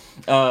me.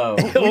 Oh,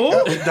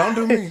 don't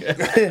do me. He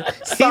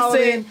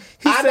said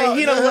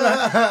he don't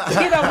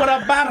want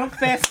a bottom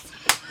fest.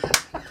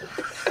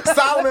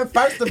 Solomon,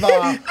 first of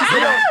all, He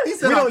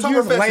said we don't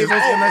use Oktoberfest is labels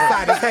on the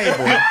side of the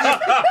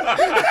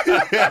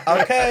table.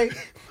 Okay?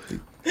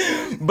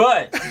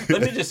 But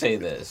let me just say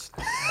this.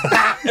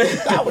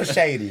 That was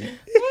shady.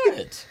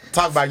 What?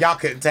 Talk about y'all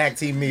couldn't tag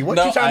team me. What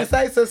No, you trying to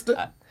say,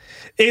 sister?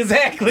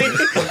 Exactly.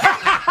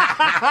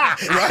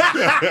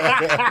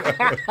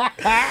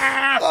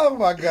 Oh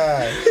my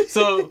God.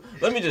 So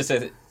let me just say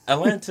this.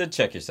 Atlanta,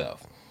 check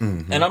yourself.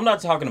 And I'm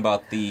not talking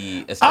about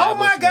the Oh establishment.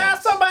 my God!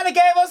 Somebody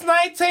gave us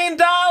 $19.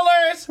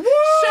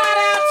 Shout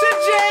out to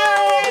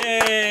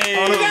Jerry.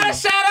 Yay. We got a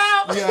shout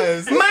out.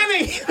 Yes.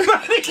 Money.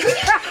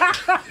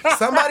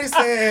 Somebody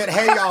said,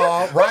 "Hey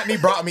y'all, Rodney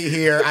brought me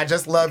here. I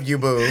just love you,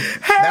 boo."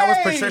 That was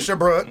Hey. Patricia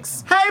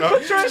Brooks. Hey,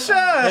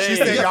 Patricia. She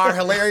said, "Y'all are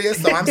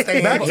hilarious." So I'm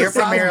staying Back to here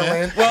from Solomon.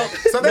 Maryland. Well,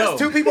 So there's no.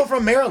 2 people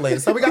from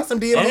Maryland. So we got some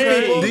DMV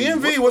Hey. people.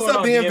 DMV, what's going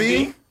up, on,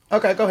 DMV?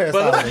 Okay, go ahead.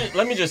 But Solomon.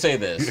 let me just say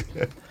this.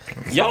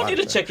 Y'all need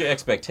to check your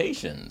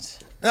expectations.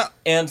 Yeah.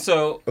 And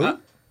so,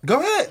 Go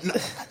ahead. No.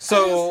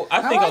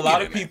 I think How a I lot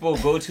get of people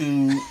go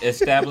to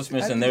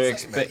establishments and they're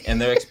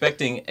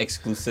expecting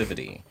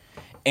exclusivity,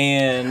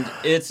 and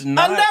it's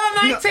not.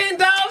 Another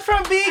 $19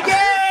 from B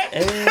Gang.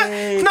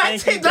 Hey,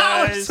 thank you,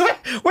 guys.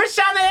 $19. We're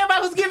shouting at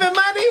everybody who's giving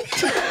money.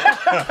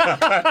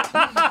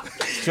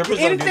 Strippers don't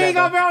do Anything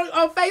that. over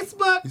on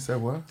Facebook? You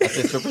said what? I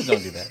said strippers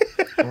don't do that.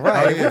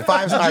 Right, yeah. we're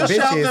 5-star Just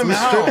shout bitches. them We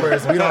out.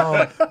 strippers. We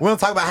don't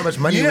talk about how much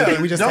money we Yeah,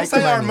 get. We just don't take say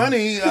the our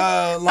money.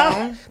 money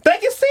long. They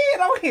can see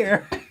it on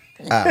here.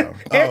 Oh.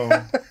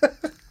 Oh,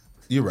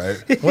 you're right.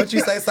 What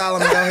you say,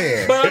 Solomon? Go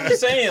ahead. But I'm just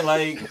saying,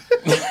 like,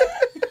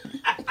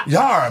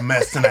 Y'all are a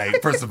mess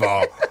tonight. First of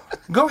all,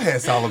 go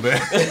ahead, Solomon.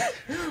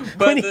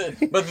 but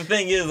the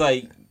thing is,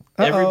 like,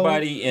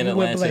 everybody in You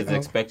went Atlanta is black.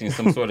 expecting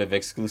some sort of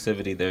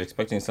exclusivity. They're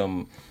expecting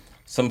some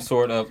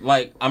sort of,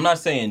 like, I'm not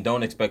saying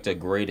don't expect a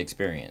great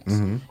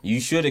experience.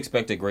 You should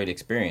expect a great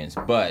experience,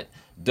 but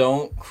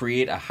don't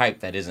create a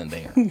hype that isn't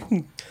there.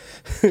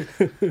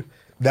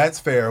 That's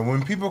fair.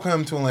 When people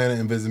come to Atlanta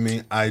and visit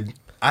me, I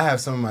have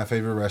some of my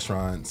favorite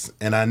restaurants,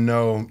 and I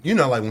know,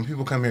 like when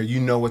people come here, you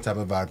know what type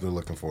of vibe they're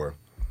looking for.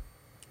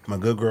 My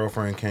good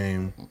girlfriend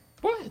came.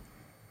 What?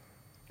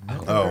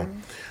 Oh,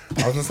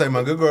 I was gonna say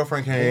my good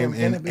girlfriend came Damn,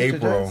 can I in beat your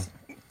April, dress?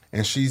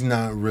 and she's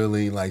not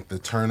really like the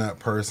turn up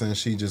person.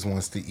 She just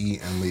wants to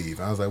eat and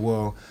leave. I was like,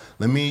 well,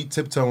 let me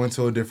tiptoe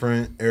into a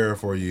different era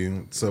for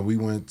you. So we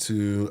went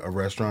to a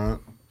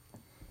restaurant.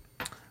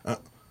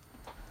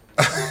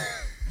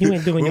 You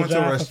ain't doing We your went to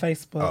a job rest- for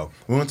Facebook. Oh,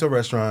 we went to a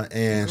restaurant,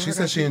 and she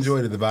said she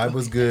enjoyed it. The vibe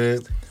was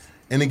good.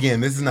 And again,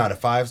 this is not a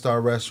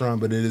 5-star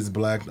restaurant, but it is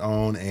black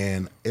owned,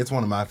 and it's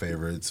one of my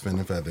favorites, Fin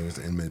and Feathers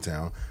in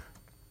Midtown.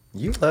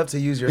 You love to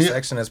use your Yeah.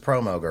 section as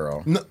promo,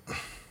 girl. No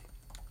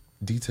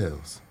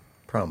details.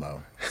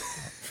 Promo.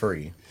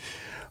 Free.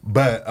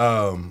 But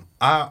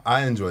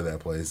I enjoy that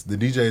place. The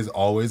DJ is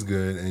always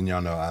good, and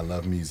y'all know I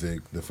love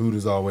music. The food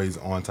is always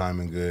on time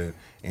and good,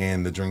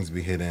 and the drinks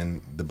be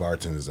hitting. The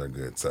bartenders are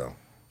good. So,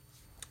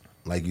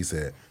 like you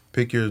said,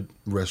 pick your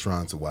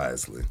restaurants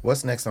wisely.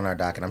 What's next on our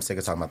docket? I'm sick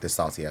of talking about this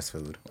salty ass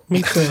food.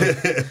 Me too.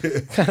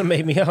 Kind of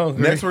made me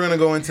hungry. Next, we're gonna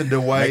go into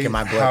Dwight Making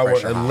my blood Howard,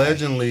 pressure high.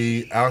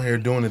 allegedly out here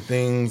doing the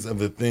things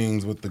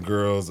with the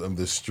girls of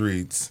the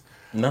streets.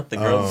 Not the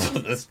girls.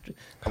 of the street.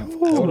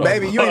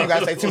 Baby, you ain't even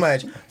gotta say too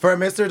much. For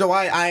Mr.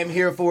 Dwight, I am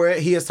here for it.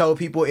 He has told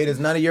people it is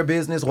none of your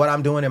business what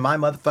I'm doing in my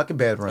motherfucking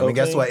bedroom. And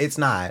guess Okay. what? It's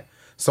not.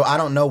 So I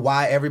don't know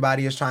why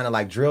everybody is trying to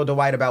like drill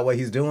Dwight about what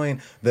he's doing.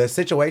 The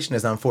situation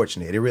is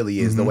unfortunate. It really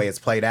is the way it's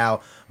played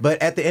out.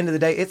 But at the end of the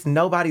day, it's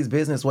nobody's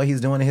business what he's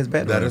doing in his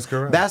bedroom. That is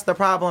correct. That's the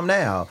problem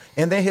now.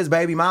 And then his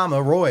baby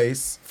mama,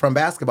 Royce, from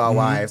Basketball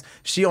Wives,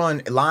 she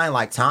online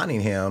like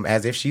taunting him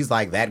as if she's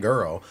like that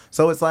girl.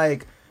 So it's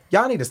like,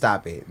 y'all need to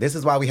stop it. This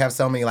is why we have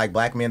so many like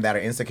black men that are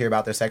insecure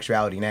about their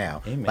sexuality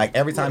now. Amen. Like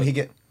every time he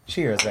get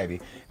cheers,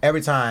 baby.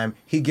 Every time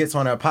he gets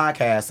on a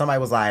podcast, somebody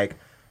was like,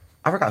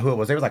 I forgot who it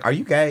was. They was like, "Are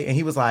you gay?" And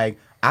he was like,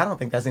 "I don't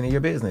think that's any of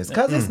your business."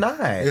 Because it's not.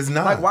 It's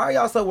not. Like, why are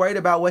y'all so worried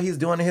about what he's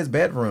doing in his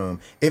bedroom?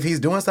 If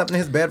he's doing something in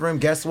his bedroom,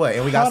 guess what?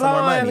 And we got Hold some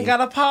more on, money.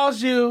 gotta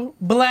pause you.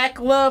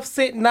 Black Love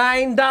sent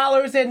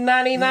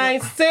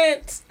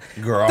 $9.99.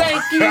 Girl.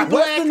 Thank you, What's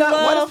Black the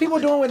what is Love. people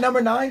doing with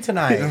number 9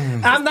 tonight?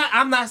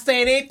 I'm not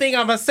saying anything.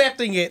 I'm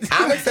accepting it.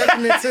 I'm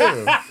accepting it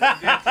too.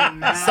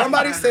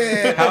 Somebody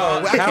said,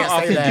 "Oh, well, I How can't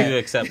often say do you that."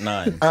 accept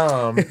 9?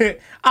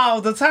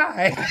 All the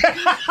time.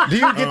 Do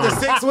you get the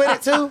 6 with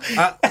it too?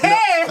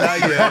 Hey, Not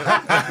yet.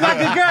 like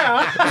a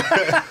girl.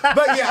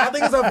 But yeah, I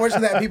think it's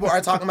unfortunate that people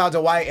are talking about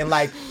Dwight and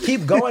like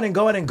keep going and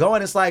going and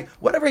going. It's like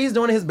whatever he's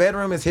doing in his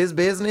bedroom is his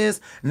business.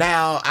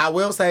 Now, I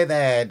will say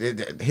that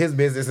his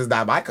business is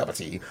not my cup of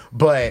tea.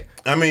 But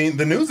I mean,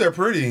 the news are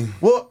pretty.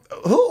 well,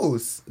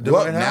 whose?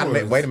 Dwight Well, now,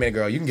 Howard's. wait a minute,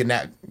 girl. You can get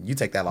that. You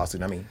take that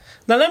lawsuit. I mean,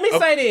 Now let me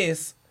say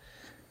this.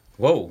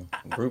 Whoa.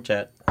 Group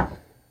chat.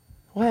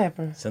 What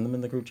happened? Send them in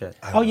the group chat.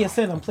 Oh yeah,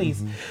 send them,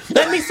 please.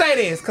 Let me say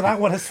this because I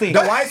want to see.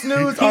 Dwight's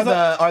news or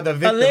the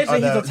victim?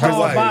 Allegedly, or he's a tall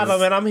Dwight's. bottom,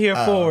 and I'm here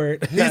for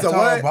it. He's a Tall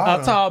what?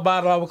 bottom. A tall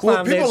bottom. I would climb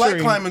Well, people that like tree.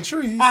 climbing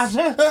trees. I-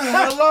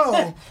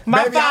 Hello.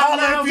 My Baby, I five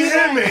holler now if you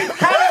hear me.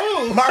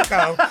 Hello.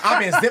 Marco, I've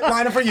been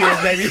ziplining for years,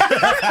 baby.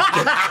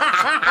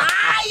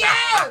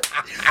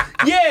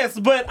 Yes,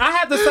 but I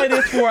have to say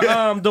this for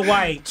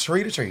Dwight.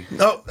 Tree to tree.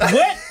 Oh,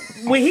 What?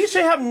 When he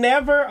should have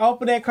never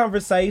opened that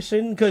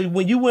conversation, because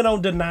when you went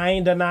on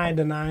denying,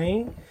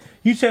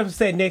 you should have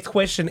said, next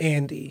question,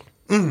 Andy.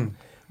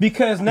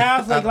 Because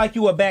now it's like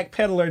you a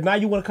backpedaler. Now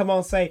you want to come on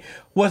and say,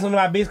 wasn't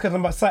my business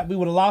because we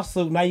with a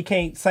lawsuit. Now you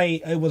can't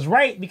say it was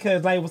right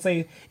because they would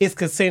say it's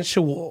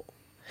consensual.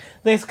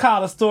 They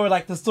call the story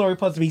like the story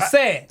supposed to be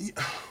said.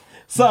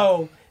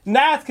 So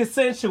now it's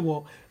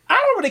consensual. I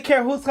don't really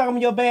care who's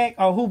climbing your back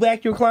or who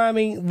back you're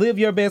climbing. Live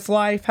your best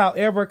life,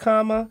 however,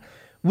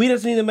 we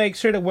just need to make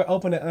sure that we're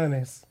open and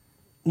honest.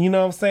 You know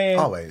what I'm saying?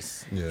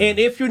 Always. Yeah. And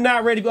if you're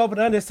not ready to be open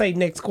and honest, say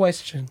next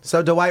question.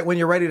 So, Dwight, when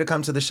you're ready to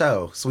come to the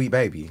show, sweet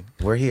baby,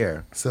 we're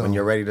here. So, when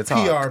you're ready to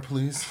talk. PR,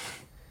 please.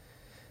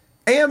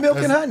 And Milk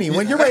and Honey,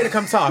 when you're ready to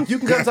come talk, you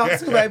can come talk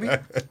too, baby.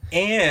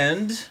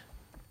 And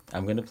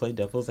I'm going to play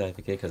devil's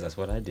advocate because that's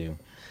what I do.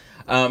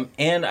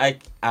 And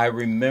I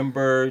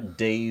remember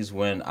days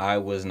when I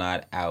was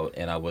not out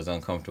and I was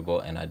uncomfortable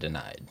and I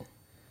denied.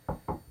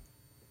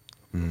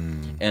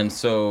 And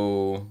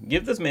so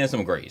give this man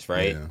some grace,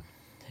 right? Yeah.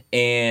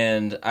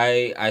 And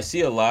I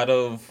see a lot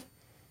of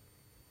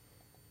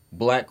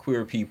black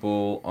queer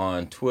people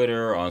on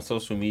Twitter, on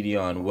social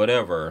media, on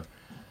whatever,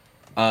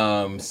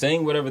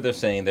 saying whatever they're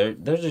saying.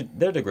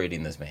 They're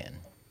degrading this man.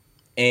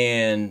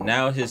 And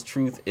now his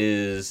truth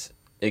is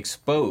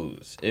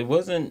exposed. It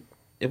wasn't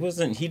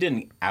he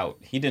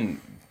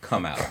didn't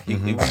come out.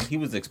 He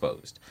was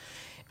exposed.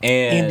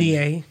 And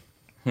NDA.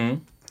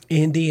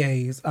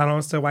 NDAs. I don't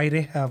understand why you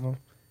didn't have them.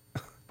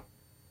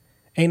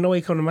 Ain't no way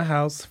you come to my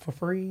house for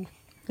free.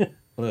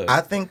 Look,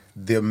 I think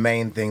the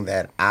main thing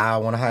that I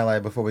want to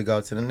highlight before we go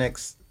to the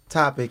next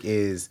topic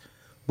is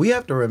we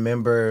have to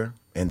remember,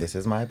 and this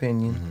is my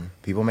opinion,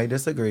 people may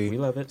disagree. We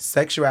love it.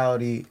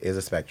 Sexuality is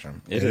a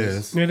spectrum. it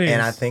is. It is.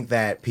 And I think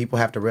that people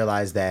have to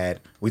realize that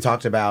we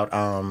talked about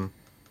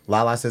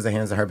Lala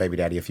Scissorhands and her baby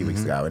daddy a few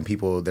weeks ago, and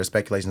there's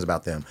speculations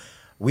about them.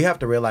 We have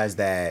to realize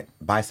that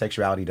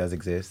bisexuality does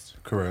exist.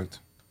 Correct.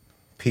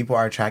 People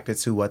are attracted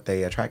to what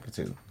they attracted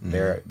to.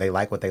 They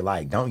like what they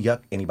like. Don't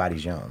yuck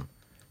anybody's yum.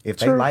 If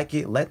they like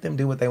it, let them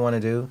do what they want to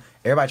do.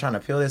 Everybody trying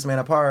to peel this man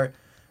apart.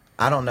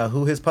 I don't know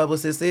who his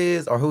publicist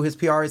is or who his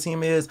PR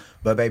team is,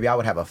 but baby, I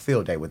would have a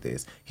field day with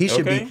this. He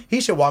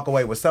should walk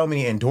away with so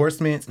many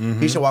endorsements.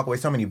 He should walk away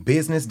with so many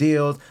business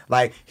deals.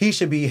 Like, he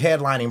should be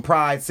headlining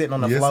Pride, sitting on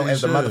the floor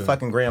as the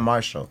motherfucking Grand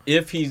Marshal.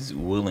 If he's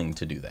willing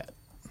to do that.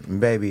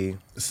 Baby.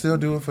 Still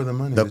do it for the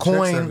money. The checks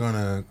coin- are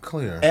gonna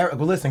clear.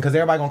 But listen, because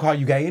everybody gonna call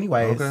you gay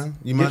anyways. Okay.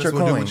 You might Get as your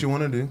well do coin. what you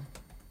want to do.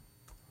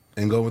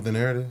 And go with the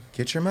narrative.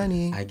 Get your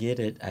money. I get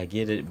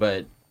it.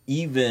 But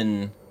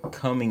even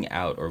coming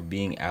out or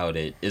being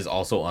outed is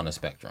also on a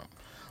spectrum.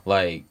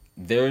 Like,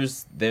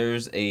 there's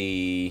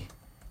a...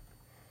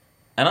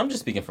 And I'm just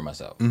speaking for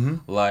myself.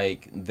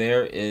 Like,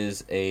 there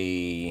is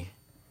a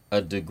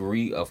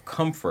degree of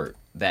comfort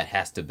that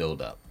has to build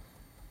up.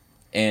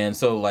 And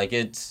so, like,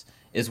 it's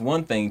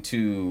one thing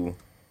to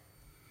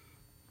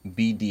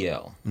be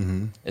DL.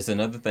 It's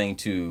another thing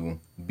to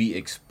be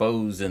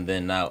exposed and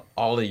then now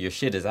all of your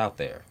shit is out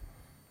there.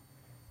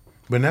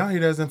 But now he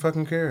doesn't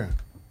fucking care.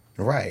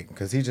 Right,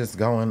 because he's just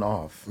going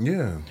off.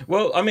 Yeah.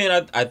 Well, I mean,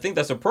 I think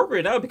that's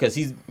appropriate now because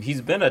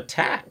he's been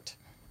attacked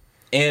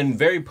and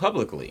very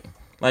publicly.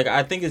 Like,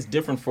 I think it's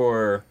different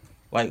for,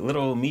 like,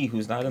 little me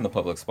who's not in the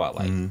public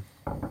spotlight.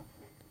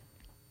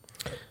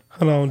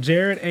 Hold on.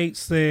 Jared H.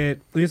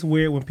 said, it's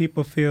weird when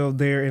people feel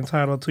they're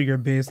entitled to your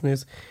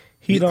business.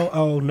 He don't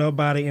owe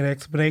nobody an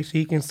explanation.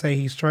 He can say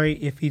he's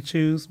straight if he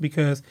chooses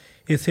because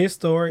it's his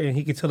story and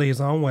he can tell it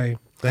his own way.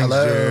 Thanks,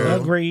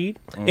 Gerald. Agreed.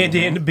 And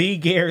then B.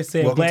 Garrett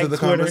said, Welcome Black to the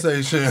Twitter.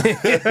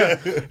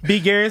 conversation. B.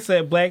 Garrett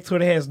said, Black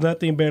Twitter has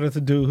nothing better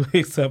to do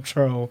except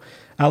troll.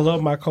 I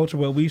love my culture,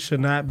 but we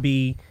should not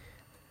be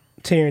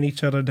tearing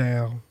each other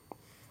down.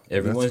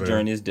 Everyone's fair.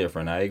 journey is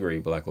different. I agree,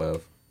 Black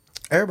Love.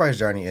 Everybody's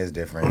journey is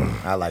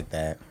different. I like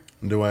that.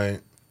 Dwight,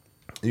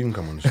 you can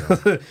come on the show.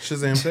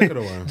 Shazam, take it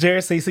away.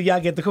 Jared said, so y'all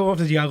get the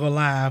coins, y'all go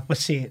live. But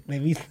shit,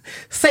 maybe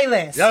say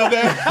less.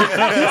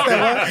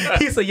 Okay.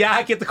 He said,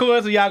 y'all get the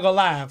coins, y'all go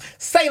live.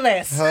 Say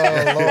less.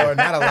 Oh, Lord,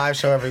 not a live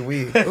show every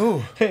week.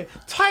 Ooh,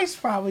 Twice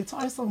a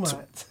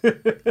month.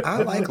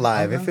 I like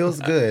live. It feels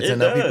good to It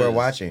know people are does.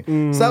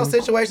 watching. So,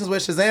 situations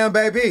with Shazam,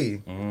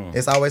 baby.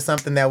 It's always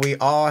something that we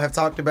all have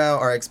talked about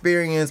or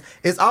experienced.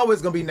 It's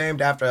always going to be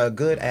named after a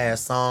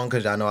good-ass song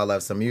because y'all know I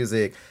love some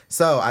music.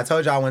 So, I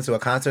told y'all I went to a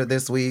concert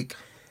this week.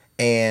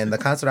 And the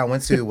concert I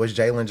went to was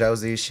Jalen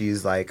Josie.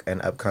 She's like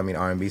an upcoming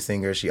R&B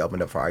singer. She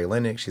opened up for Ari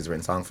Lennox. She's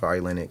written songs for Ari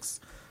Lennox.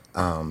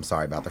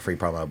 Sorry about the free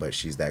promo, but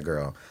she's that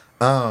girl.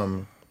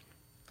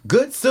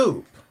 Good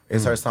Soup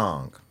is her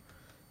song.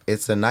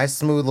 It's a nice,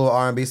 smooth little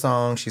R&B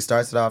song. She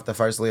starts it off, the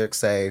first lyrics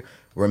say,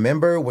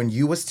 remember when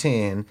you was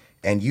 10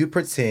 and you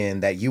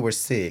pretend that you were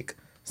sick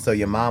so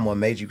your mom will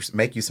make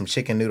you some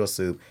chicken noodle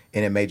soup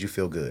and it made you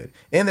feel good.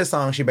 In this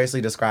song, she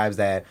basically describes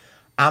that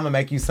I'm going to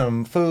make you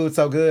some food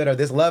so good or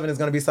this loving is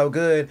going to be so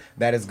good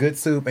that it's good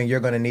soup and you're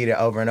going to need it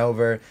over and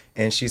over.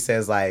 And she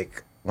says,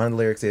 like, one of the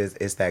lyrics is,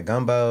 it's that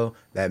gumbo,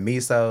 that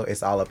miso,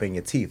 it's all up in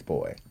your teeth,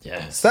 boy.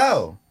 Yes.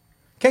 So,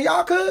 can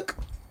y'all cook?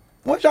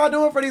 What y'all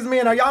doing for these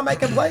men? Are y'all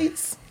making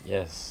plates?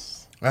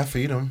 Yes. I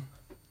feed him.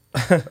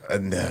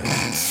 No.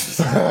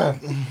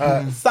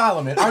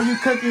 Solomon, are you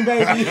cooking,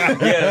 baby?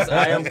 Yes,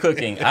 I am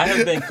cooking. I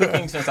have been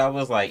cooking since I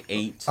was like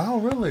 8. Oh,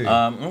 really?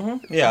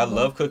 Yeah, I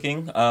love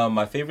cooking.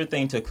 My favorite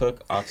thing to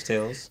cook,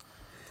 oxtails.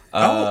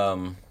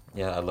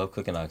 Yeah, I love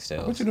cooking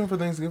oxtails. What you doing for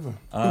Thanksgiving?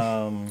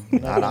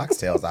 Not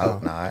oxtails. I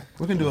hope not.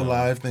 We can do a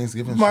live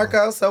Thanksgiving show.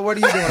 Marco, so what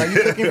are you doing? Are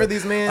you cooking for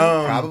these men?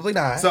 Probably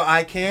not. So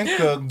I can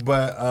cook,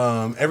 but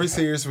every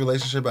serious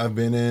relationship I've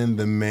been in,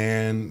 the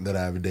man that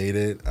I've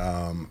dated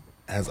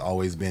has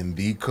always been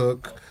the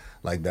cook.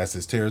 Like, that's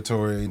his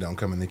territory. Don't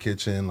come in the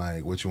kitchen.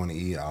 Like, what you want to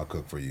eat, I'll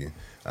cook for you.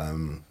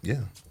 Yeah.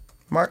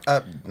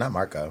 Not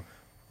Marco.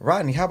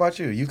 Rodney, how about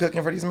you? You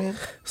cooking for these men?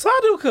 So I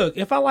do cook.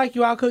 If I like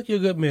you, I'll cook you a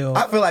good meal.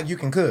 I feel like you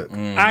can cook.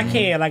 I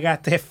can. I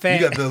got that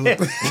fat. You got the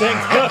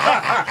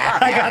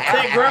I got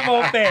that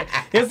grandma fat.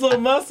 It's a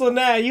little muscle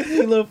now. You see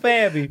a little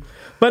fabby.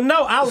 But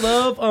no, I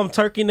love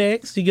turkey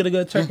necks. You get a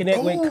good turkey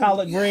neck with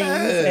collard greens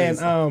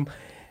and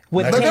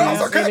with The girls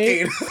ham are in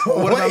it.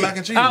 cooking. What about mac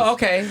and cheese? Oh,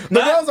 okay.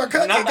 The girls are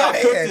cooking. Not Go that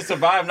I cook to ahead.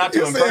 survive, not to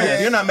You impress.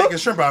 said- You're not making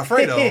shrimp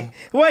Alfredo.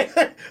 Wait,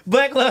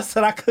 Black Love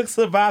said I cook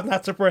survive,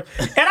 not surprise.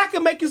 And I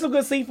can make you some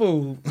good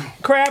seafood.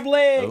 Crab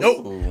legs,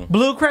 Ooh.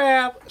 blue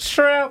crab,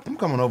 shrimp, I'm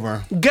coming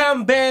over.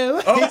 gumbo.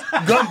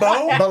 Oh,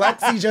 gumbo?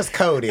 Biloxi just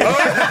coded. Code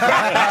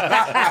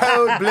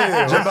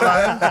blue.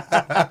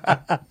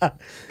 Jambalaya?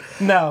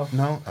 No.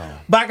 No? Oh.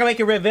 But I can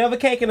make a red velvet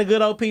cake and a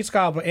good old peach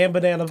cobbler and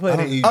banana I don't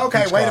pudding. eat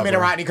Okay, peach wait a cobbler. minute,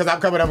 Rodney, because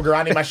I'm coming over, girl.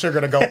 I need my sugar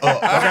to go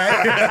up,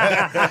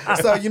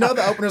 okay? So, you know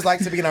the openers like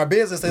to be in our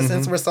business, and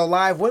since we're so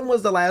live, when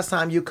was the last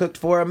time you cooked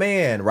for a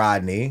man,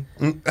 Rodney?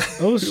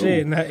 Oh,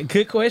 shit. Now,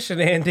 good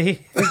question,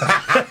 Andy.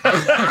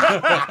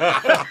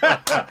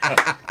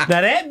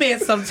 Now, that been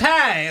some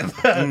time.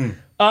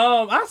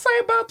 I'd say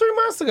about 3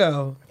 months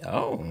ago.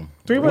 Oh.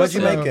 3 months What'd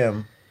you ago. make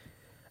him?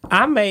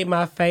 I made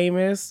my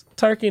famous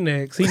turkey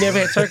necks. He never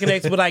had turkey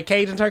necks, but like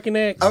Cajun turkey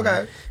necks.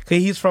 Okay. Cause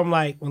he's from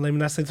like, well, let me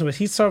not say too much.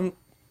 He's from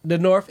the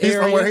North He's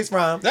area. from where he's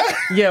from.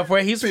 Yeah,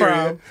 where he's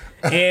Period.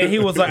 from. And he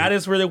was like, I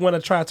just really want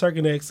to try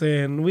turkey necks,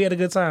 and we had a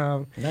good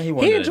time. Now he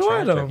wanted to try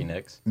enjoyed turkey them.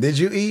 necks. Did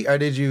you eat or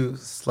did you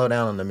slow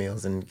down on the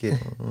meals and get?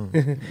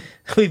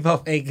 We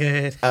both ate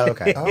good. Oh,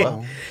 okay.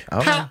 Oh.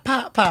 Pop,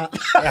 pop, pop.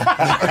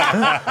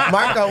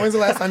 Marco, when's the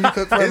last time you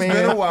cooked for a It's man?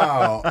 been a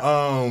while.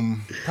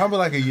 Probably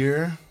like a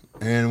year.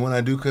 And when I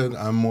do cook,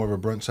 I'm more of a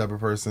brunch type of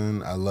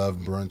person. I love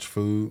brunch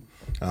food.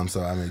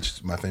 So I made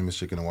my famous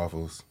chicken and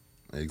waffles,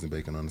 eggs and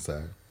bacon on the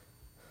side.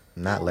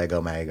 Not Lego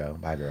Mago.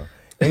 Bye, girl.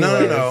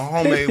 No.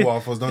 Homemade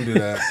waffles. Don't do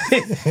that.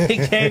 He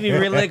gave me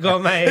really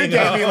good man. He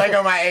gave me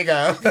Lego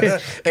Mago.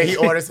 And he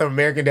ordered some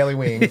American deli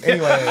wings.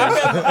 Anyway.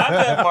 I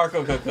bet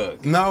Marco could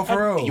cook. No,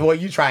 for real. Well,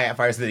 you try it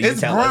first, then you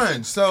It's tell us.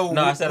 brunch. So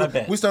No, I said I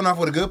bet. we starting off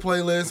with a good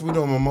playlist. We're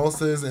doing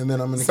mimosas, and then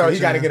I'm in the So kitchen.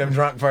 he got to get him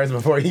drunk first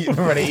before they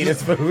eat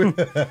his food.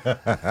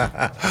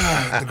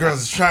 The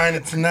girls is trying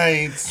it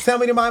tonight. Tell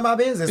me to mind my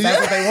business. That's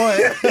what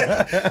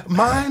they want.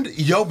 Mind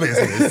your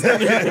business.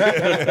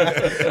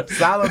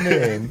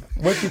 Solomon,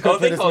 what you cook Oh, for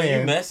they this call you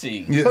man?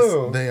 messy. Yes,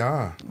 Who? they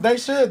are. They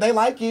should. They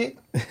like it.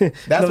 That's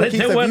No, what they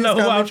keeps the wouldn't know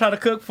views who I'm coming. trying to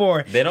cook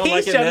for. They don't he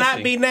like it shall messy.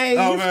 not be named.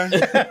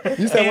 Okay.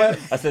 You said what?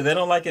 I said they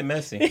don't like it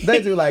messy.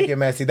 They do like it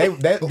messy. They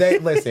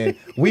listen.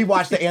 We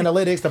watch the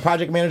analytics. The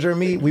project manager and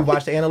me, we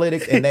watch the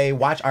analytics, and they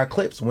watch our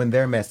clips when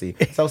they're messy.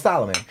 So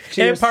Solomon,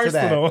 cheers to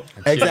personal.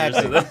 that.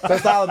 Exactly. So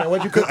Solomon,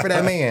 what'd you cook for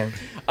that man?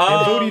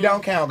 And booty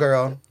don't count,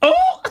 girl.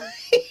 Oh!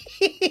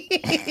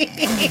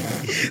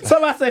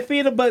 Somebody said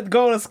feed him, but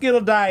go on a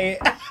Skittle diet.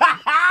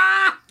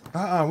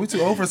 We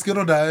too old for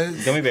Skittle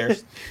diets. Gummy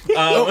bears.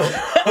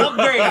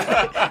 Upgrade.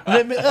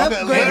 Let me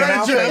upgrade.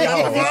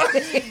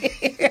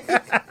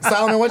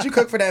 Solomon, what'd you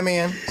cook for that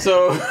man?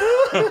 So,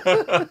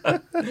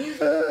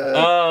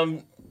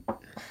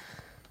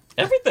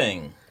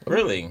 everything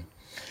really.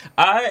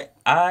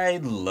 I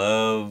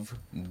love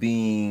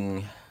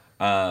being.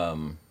 I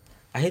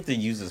hate to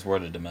use this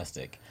word of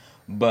domestic,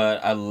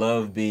 but I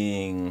love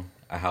being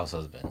a house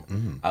husband.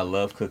 Mm-hmm. I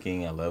love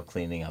cooking. I love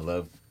cleaning. I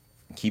love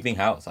keeping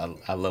house.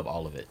 I love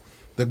all of it.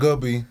 The girl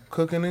be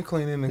cooking and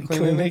cleaning and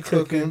cleaning and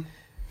cooking.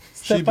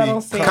 She Step out on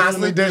be scene.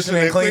 Constantly dishing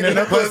and cleaning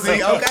the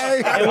pussy.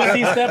 Okay. And when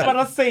he step on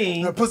the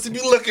scene, Her pussy be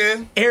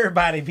looking.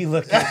 everybody be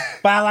looking.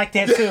 But I like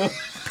that too.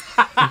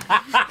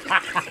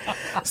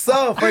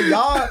 So for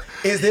y'all,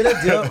 is it a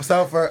deal?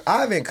 So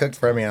I haven't cooked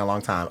for a man in a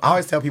long time. I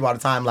always tell people all the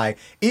time, like,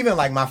 even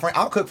like my friend,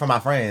 I'll cook for my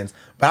friends,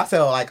 but I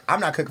tell like I'm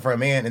not cooking for a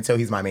man until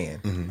he's my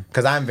man,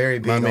 because I'm very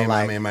big on man, my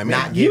like man, my man.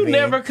 not You giving.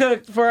 never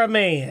cooked for a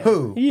man.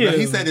 Who? You. No,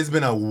 he said it's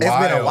been a while.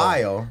 It's been a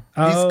while.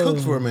 He's Oh.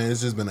 cooked for a man.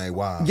 It's just been a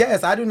while.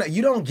 Yes, I do not.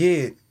 You don't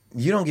get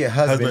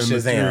husband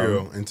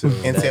material Shazam. until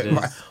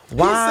That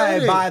Why He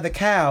said buy the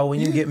cow when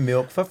you get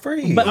milk for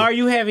free? But are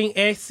you having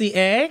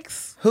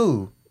XCX?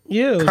 Who?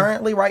 You.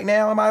 Currently, right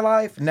now in my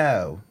life,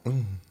 no.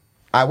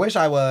 I wish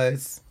I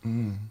was.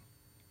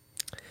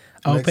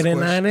 Open and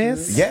question.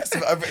 honest. Yes,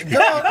 girl.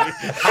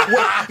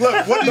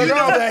 Look, what do you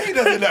know that he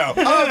doesn't know?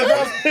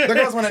 Oh, the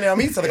girls want to nail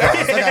me to the cross.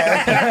 Okay.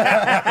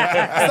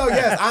 So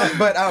yes,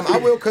 I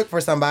will cook for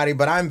somebody,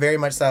 but I'm very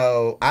much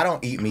so. I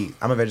don't eat meat.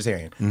 I'm a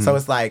vegetarian, so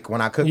it's like when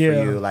I cook for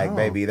you, like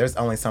baby, there's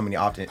only so many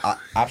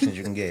options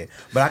you can get.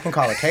 But I can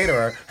call a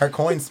caterer. Her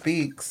coin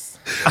speaks.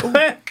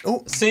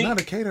 Oh, See,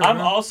 not a caterer. I'm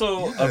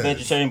also a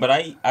vegetarian, but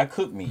I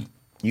cook meat.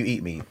 You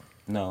eat meat.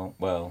 No,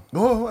 well,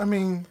 Well, I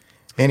mean,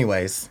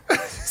 Anyways,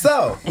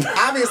 so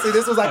obviously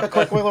this was like a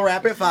quick little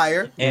rapid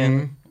fire.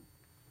 and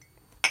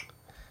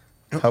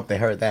Hope they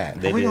heard that.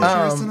 they we did.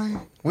 gonna cheers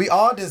tonight? We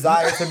all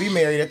desire to be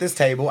married at this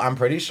table, I'm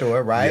pretty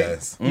sure, right?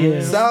 Yes.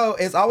 Yeah. So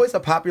it's always a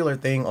popular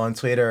thing on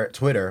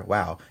Twitter,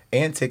 wow,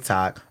 and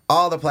TikTok,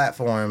 all the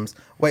platforms.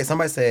 Wait,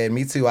 somebody said,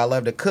 me too, I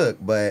love to cook,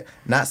 but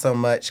not so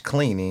much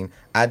cleaning.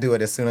 I do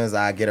it as soon as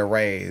I get a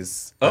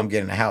raise. I'm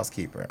getting a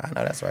housekeeper. I know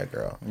that's right,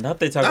 girl. Not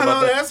they talk I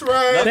about know the, that's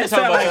right. Not That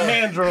sounds like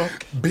Mandrill.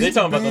 They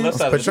talking about the left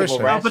side of the Patricia.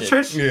 table ratchet.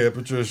 Patricia. Yeah,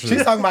 Patricia.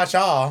 She's talking about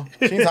y'all.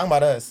 She ain't talking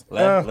about us.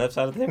 Left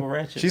side of the table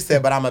ratchet. She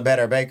said, but I'm a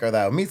better baker,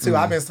 though. Me too.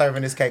 I've been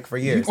serving this cake for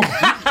years. you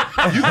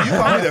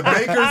call me the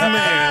baker's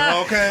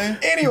man, okay?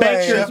 Anyway,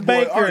 Bakers, Chef Boy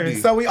bakers. Artie.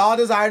 so we all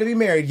desire to be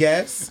married,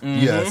 yes?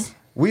 Yes.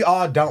 We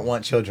all don't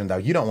want children, though.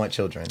 You don't want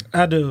children.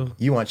 I do.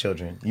 You want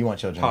children. You want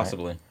children, right?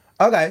 Possibly.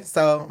 Okay,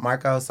 so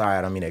Marco, sorry,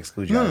 I don't mean to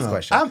exclude you out of this no,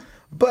 question.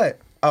 But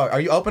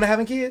are you open to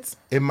having kids?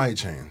 It might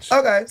change.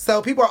 Okay,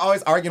 so people are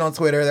always arguing on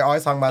Twitter. They're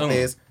always talking about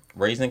this.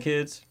 Raising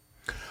kids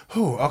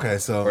Ooh, okay,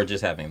 so or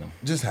just having them?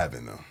 just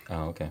having them.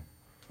 Oh, okay.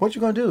 What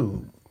you gonna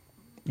do?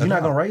 You're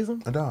not gonna raise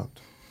them? Adopt.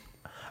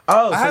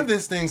 Oh, I so, have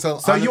this thing, so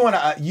you want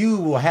to? You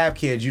will have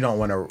kids. You don't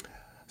want to.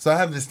 So I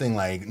have this thing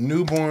like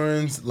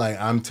newborns. Like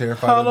I'm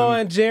terrified Hold of them.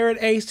 on, Jared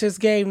H just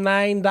gave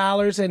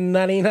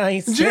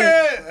 $9.99.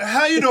 Jared,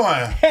 how you doing?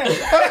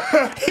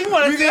 He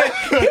want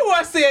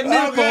to see a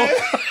nipple.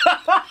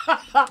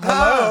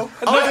 Hello.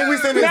 Only thing we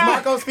send is Now-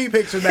 Marco's feet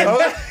pictures, baby.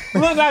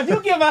 Look, if you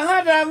give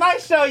 100, I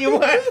might show you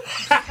one.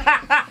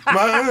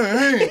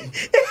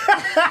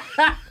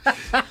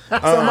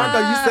 So Marco,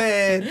 you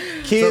said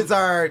kids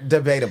are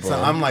debatable.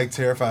 So I'm like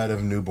terrified of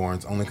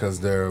newborns only because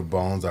their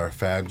bones are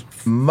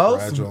most,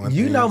 fragile. And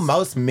you know, things.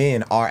 most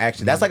men are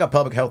actually. That's like a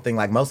public health thing.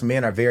 Like most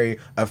men are very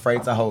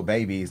afraid to hold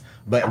babies,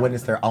 but when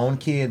it's their own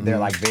kid, they're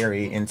like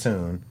very in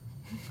tune.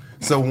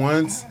 So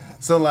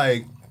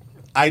like,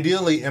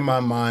 ideally in my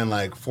mind,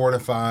 like 4 to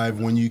 5,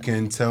 when you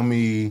can tell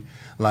me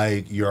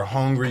like you're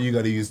hungry, you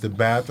got to use the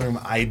bathroom.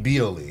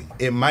 Ideally,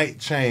 it might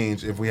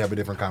change if we have a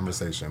different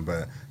conversation,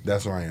 but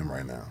that's where I am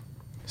right now.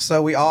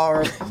 So we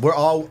are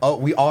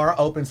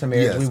open to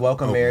marriage. Yes, We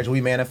welcome open. marriage. We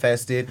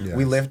manifest it. Yes.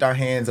 We lift our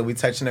hands and we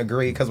touch and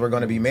agree because we're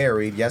going to be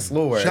married. Yes,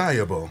 Lord.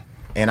 Shiable.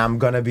 And I'm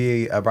going to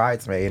be a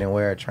bridesmaid and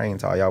wear a train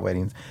to all y'all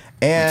weddings.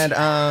 And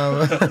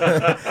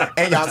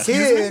and y'all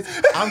kids,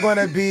 I'm going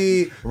to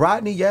be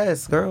Rodney.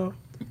 Yes, girl.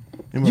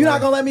 You're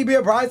not gonna let me be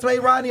a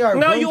bridesmaid, Rodney? Or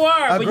No, you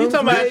are, but you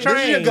talking about a groomsmaid? train.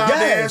 This is your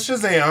goddamn Yes.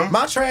 Shazam.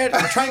 My train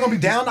gonna be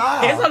down the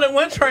aisle. It's only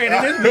one train in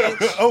this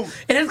bitch. Oh,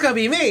 And it's going to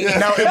be me.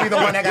 No, it'll be the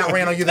one that got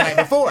ran on you the night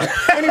before.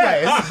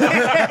 Anyways,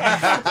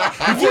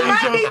 You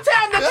might be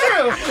telling the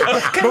truth.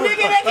 Because nigga,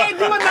 they can't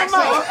do it no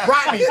more.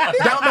 Rodney,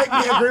 don't make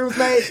me a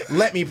groomsmaid.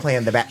 Let me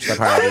plan the bachelor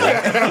party.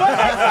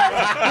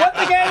 What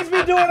the games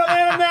be doing on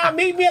Atlanta now?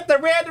 Meet me at the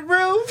Red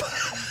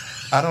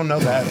Roof. I don't know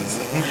that.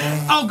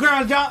 Oh,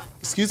 girl, y'all.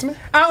 Excuse me?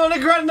 I don't know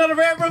the girl know the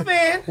Red Roof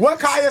in. What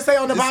Kaya say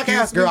on the Excuse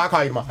podcast? me? Girl, I'll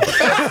call you tomorrow.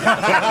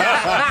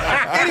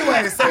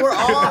 Anyway, so we're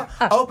all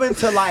open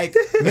to like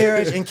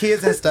marriage and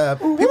kids and stuff.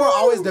 People are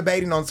always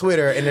debating on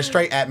Twitter in the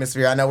straight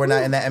atmosphere. I know we're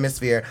not in that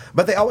atmosphere,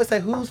 but they always say,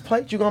 whose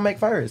plate you gonna make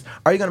first?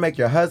 Are you gonna make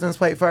your husband's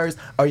plate first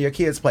or your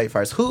kid's plate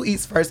first? Who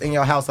eats first in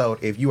your household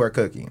if you are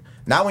cooking?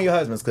 Not when your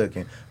husband's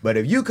cooking, but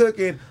if you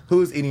cooking,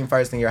 who's eating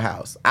first in your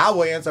house? I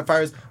will answer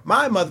first.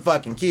 My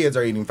motherfucking kids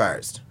are eating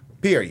first.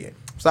 Period.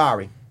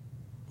 Sorry.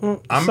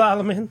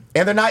 Solomon.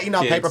 And they're not eating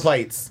off Kids. paper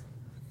plates.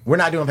 We're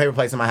not doing paper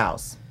plates in my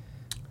house.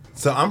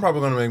 So I'm probably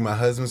going to make my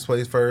husband's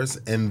plate first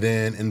and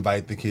then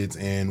invite the kids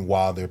in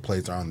while their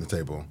plates are on the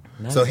table.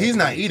 So he's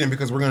not eating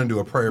because we're going to do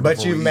a prayer But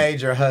before you we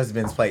made your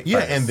husband's plate eat. Yeah,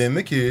 first. and then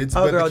the kids.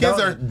 Oh, but girl,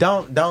 the kids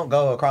don't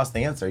go across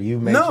the answer. You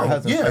made your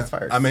husband's plates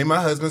first. I made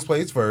my husband's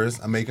plates first.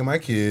 I'm making my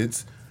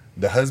kids.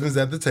 The husband's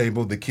at the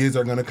table. The kids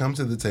are going to come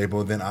to the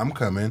table. Then I'm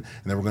coming, and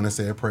then we're going to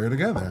say a prayer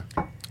together.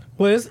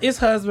 Well, it's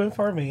husband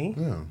for me.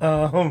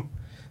 Yeah.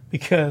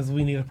 Because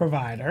we need a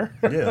provider.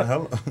 Yeah,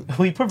 hello.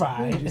 We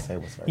provide. You say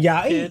what's first.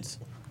 Y'all eat. Kids.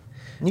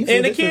 You see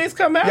And the this kids is-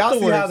 come Y'all see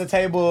afterwards. how the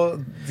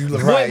table. Wait,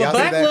 Right, but y'all see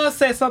Black that? Love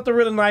said something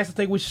really nice. I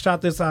think we should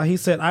shout this out. He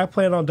said, I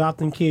plan on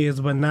adopting kids,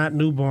 but not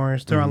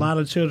newborns. There are a lot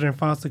of children in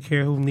foster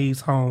care who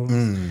needs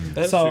homes.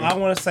 That's So true. I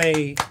want to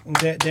say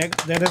that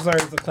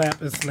deserves a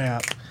clap and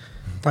snap.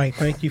 Like,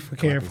 thank you for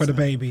caring for the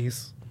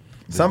babies.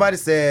 Somebody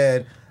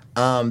said,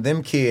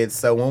 them kids,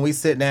 so when we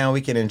sit down, we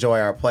can enjoy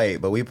our plate,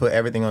 but we put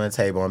everything on the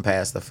table and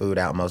pass the food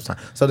out most times.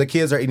 So the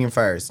kids are eating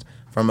first.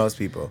 from most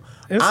people.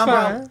 It's I'm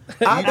fine.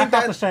 I think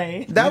thought the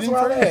shade. that's where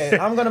I'm at.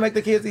 I'm gonna make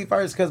the kids eat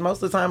first because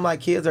most of the time, like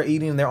kids are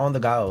eating, they're on the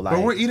go. Like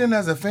But we're eating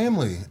as a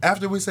family.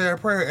 After we say our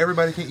prayer,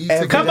 everybody can eat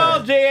And together. Come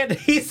on, Jared.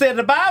 He said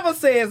the Bible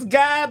says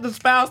God the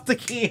spouse the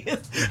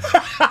kids.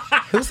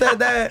 who said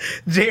that?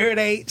 Jared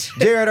H.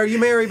 Jared, are you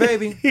married,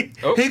 baby?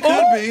 Oh, He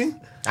could be.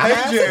 I'm Hey,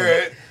 asking.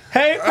 Jared.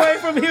 Hey, Quay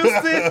from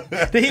Houston.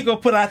 Then he gonna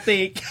put I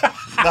think.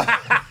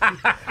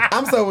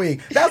 I'm so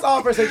weak. That's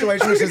all for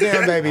situation with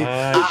Shazam, baby.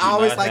 I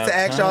always not like to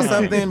have ask y'all time.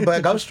 something,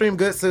 but go stream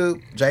Good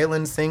Soup.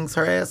 Jalen sings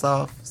her ass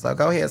off. So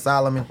go ahead,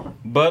 Solomon.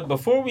 But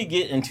before we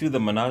get into the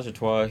menage a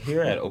trois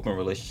here at Open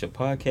Relationship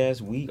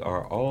Podcast, we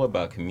are all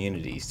about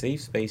community,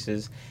 safe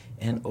spaces,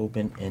 and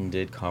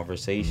open-ended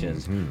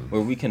conversations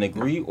where we can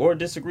agree or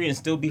disagree and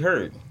still be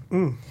heard.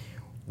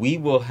 We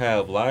will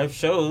have live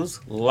shows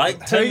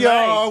like tonight. Hey,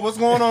 y'all. What's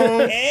going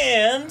on?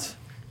 And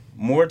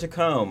more to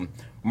come.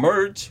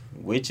 Merch,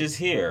 which is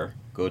here.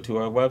 Go to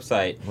our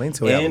website. Link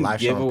to it. Have a And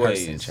live show in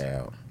person, giveaways.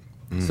 child.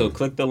 So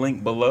click the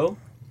link below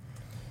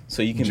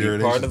so you can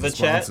Jared be H part is of the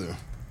chat. sponsor.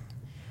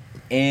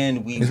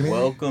 And we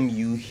welcome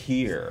you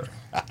here.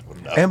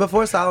 And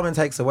before Solomon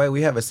takes away,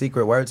 we have a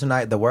secret word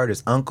tonight. The word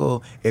is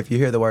uncle. If you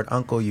hear the word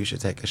uncle, you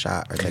should take a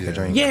shot or take a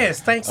drink. Yes,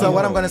 thanks. So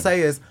what I'm going to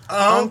say is,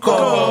 uncle.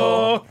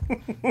 Oh.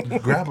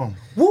 Grab him.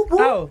 Whoop,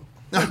 whoop. Oh.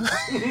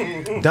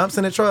 Dumps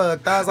in the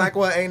truck. I was like,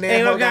 what? Ain't there?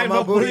 Ain't no Hold guy on, my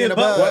but booty in the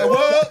butt.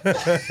 What?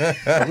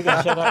 Are we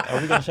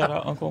gonna shout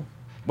out Uncle?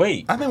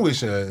 Wait. I think we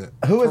should.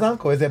 Who is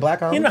uncle? Is it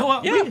black uncle? You know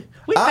what? Yeah.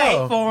 We Oh.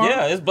 paid for him.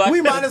 Yeah, it's Black.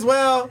 We might as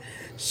well.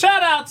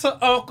 Shout out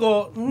to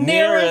Uncle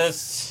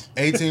Nearest.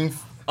 Nearest. 18.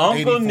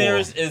 Uncle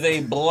Nearest is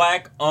a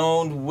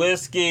black-owned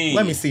whiskey.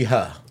 Let me see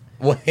her.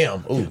 Well,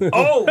 him. Ooh.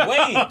 Oh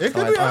wait. It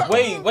could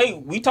be.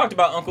 Wait. We talked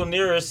about Uncle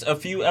Nearest a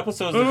few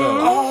episodes ago.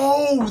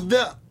 Oh,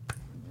 the.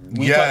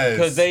 Yes.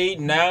 Because they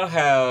now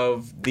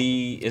have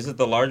is it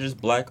the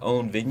largest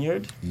black-owned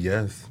vineyard?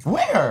 Yes.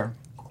 Where?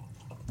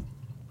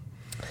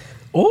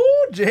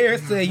 Oh,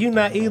 Jared said you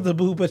not either,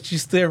 boo, but you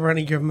still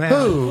running your mouth.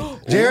 Who?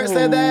 Jared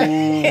said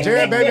that?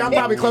 Jared, baby, I'm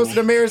probably closer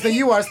to mirrors than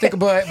you are, stick a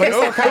butt, but it's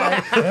okay.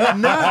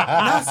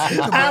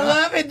 I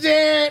love it,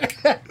 Jared.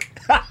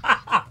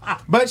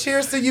 But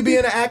cheers to you being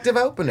an active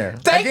opener.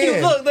 Thank you.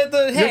 Again, Look,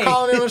 You're hey.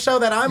 calling in a show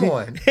that I'm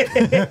on.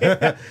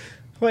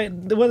 Wait,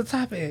 what the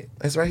top at?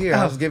 It's right here.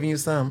 I was giving you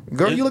some.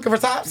 Girl, you looking for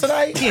tops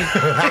tonight?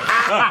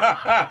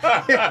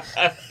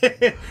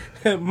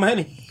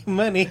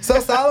 Money. So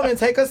Solomon,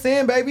 take us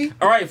in, baby.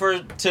 All right, for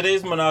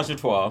today's menage a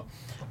trois,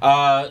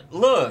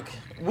 look,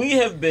 we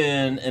have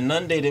been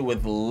inundated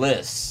with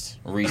lists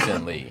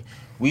recently.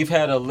 We've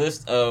had a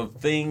list of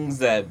things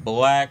that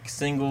black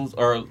singles,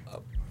 or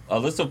a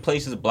list of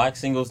places black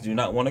singles do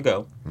not want to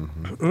go.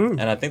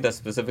 And I think that's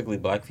specifically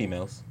black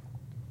females.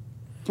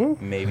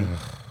 Maybe.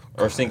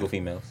 Or single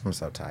females. I'm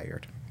so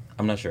tired.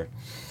 I'm not sure.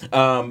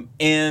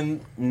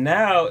 And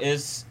now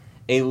it's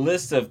a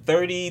list of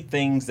 30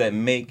 things that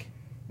make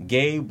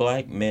gay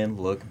black men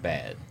look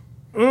bad.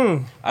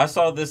 I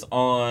saw this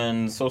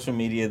on social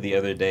media the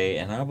other day,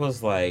 and I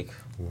was like,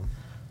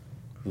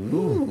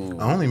 ooh.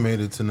 I only made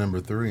it to number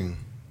 3.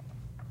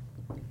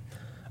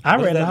 I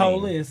What read does the that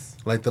whole mean?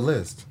 list. Like the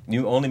list.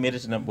 You only made it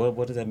to number...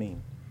 What does that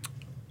mean?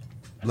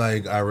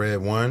 Like I read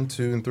 1,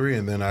 2, and 3,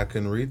 and then I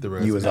couldn't read the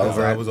rest. You was because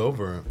over I it? was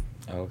over it.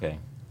 Okay.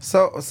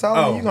 So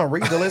Solomon, Oh. you gonna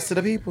read the list to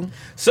the people?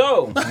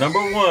 So, number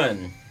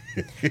 1,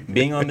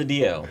 being on the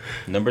DL.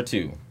 Number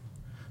 2,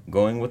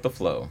 going with the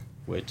flow,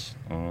 which...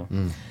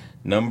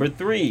 Number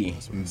 3,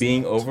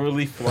 being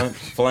overly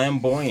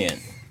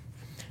flamboyant.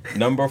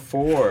 Number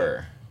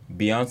 4,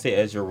 Beyonce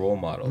as your role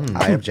model.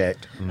 I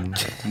object.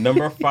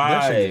 Number That shouldn't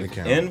 5, even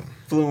count.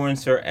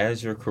 influencer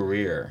as your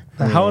career.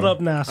 Hold up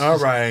now. All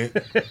right.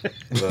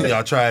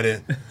 Y'all tried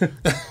it.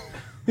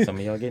 Some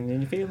of y'all getting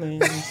in your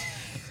feelings.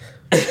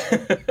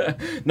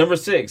 Number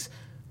 6,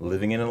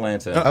 living in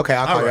Atlanta. Okay,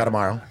 I'll call All y'all right.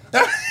 tomorrow.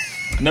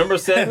 Number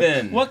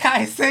 7, What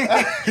Kai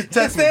said?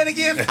 Say it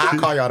again. I'll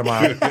call y'all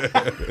tomorrow.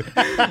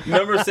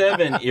 Number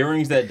 7,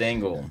 earrings that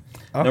dangle.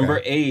 Okay.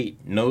 Number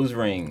 8, nose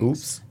rings.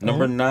 Oops.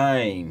 Number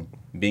 9,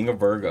 being a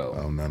Virgo.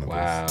 Oh, none of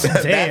wow. us.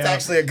 That's Damn.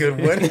 actually a good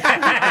one.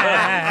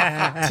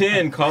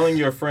 10, calling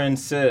your friend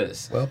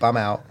sis. Well, I'm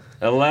out.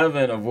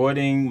 11,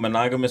 avoiding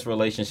monogamous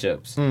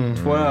relationships.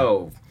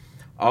 12,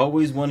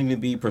 always wanting to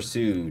be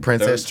pursued.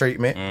 Princess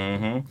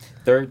treatment.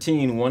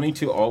 13, wanting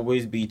to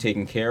always be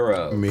taken care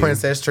of. Me.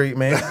 Princess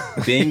treatment.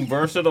 Being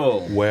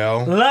versatile.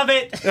 Well, Love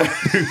it.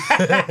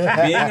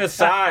 Being a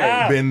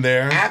side. been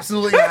there.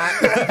 Absolutely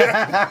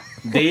not.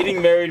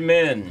 Dating married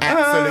men.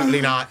 Absolutely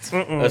not.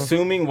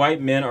 Assuming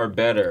white men are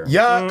better.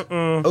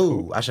 Yuck.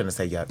 Ooh, I shouldn't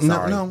say yuck. No,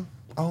 Sorry. no.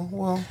 Oh,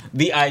 well.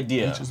 The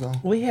idea.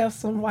 We have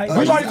some white.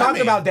 We've already I talked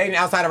mean- about dating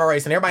outside of our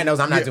race, and everybody knows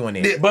I'm not doing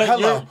it. But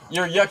Hello.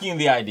 you're yucking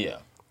the idea.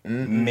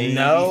 Maybe.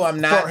 No, I'm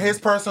not. For his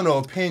personal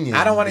opinion.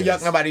 I don't want to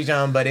yes. yuck nobody's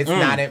young, but it's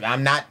not.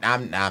 I'm not.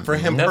 I'm For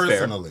him That's fair.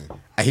 personally.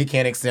 He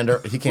can't extend.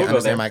 He can't We'll go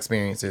understand there. my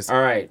experiences.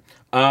 All right.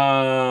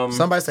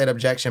 Somebody said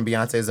objection.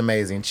 Beyonce is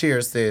amazing.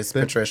 Cheers, sis.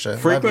 Patricia.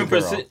 Love you,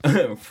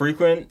 girl.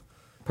 Frequent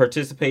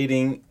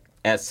participating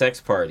at sex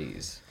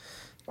parties.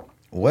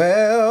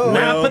 Well,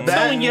 Now,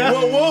 Petunia.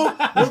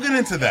 We'll get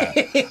into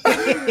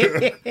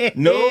that.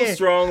 No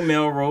strong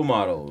male role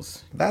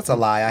models. that's a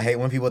lie. I hate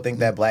when people think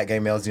that black gay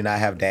males do not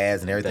have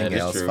dads and everything That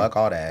is else. true. Fuck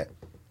all that.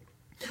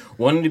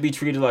 Wanting to be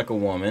treated like a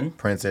woman.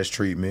 Princess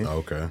treatment.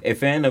 Okay. A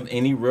fan of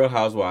any Real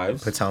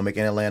Housewives. Potomac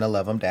and Atlanta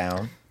love them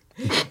down.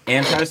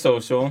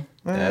 Antisocial.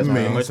 That's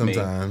pretty Me much me.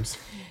 sometimes.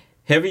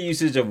 Heavy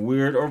usage of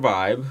weird or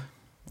vibe.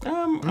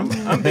 I'm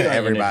big on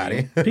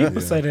Everybody. energy.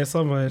 People say that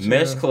so much.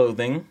 Mesh yeah.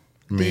 clothing.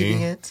 Me.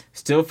 Deviant.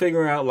 Still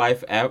figuring out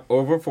life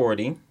over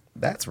 40.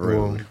 That's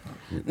rude.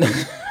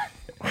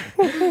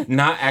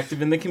 Not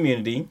active in the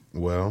community.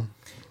 Well,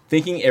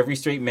 Thinking every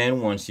straight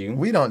man wants you.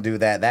 We don't do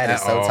that. That is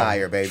At so all.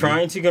 tired, baby.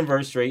 Trying to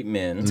convert straight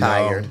men.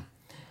 Tired.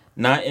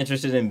 Not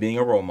interested in being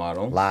a role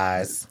model.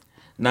 Lies.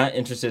 Not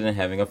interested in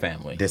having a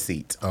family.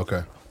 Deceit.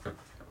 okay.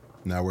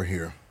 Now we're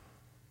here.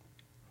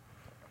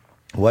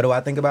 What do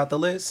I think about the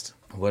list?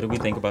 What do we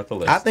think about the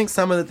list? I think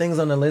some of the things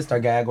on the list are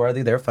gag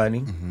worthy. They're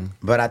funny.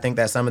 But I think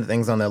that some of the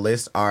things on the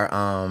list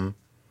are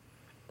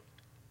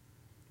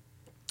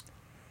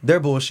they're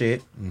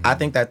bullshit. I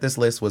think that this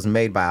list was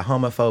made by a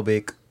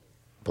homophobic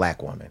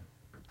black woman.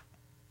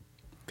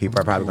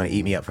 People are probably going to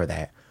eat me up for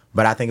that.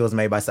 But I think it was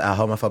made by a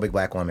homophobic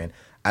black woman.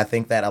 I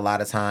think that a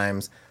lot of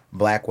times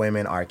black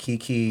women are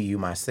kiki, you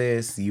my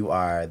sis, you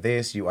are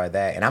this, you are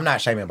that. And I'm not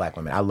shaming black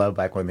women. I love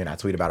black women. I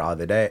tweet about it all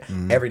the day,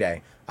 every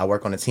day. I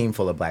work on a team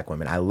full of black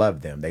women. I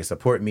love them. They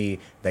support me.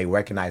 They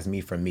recognize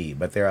me for me.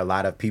 But there are a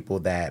lot of people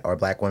that are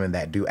black women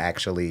that do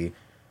actually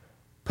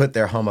put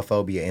their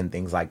homophobia in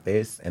things like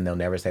this, and they'll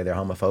never say they're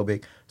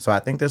homophobic. So I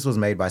think this was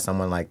made by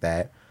someone like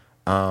that.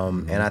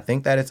 And I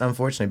think that it's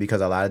unfortunate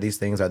because a lot of these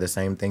things are the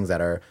same things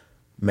that are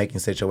making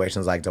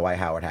situations like Dwight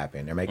Howard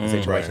happen. They're making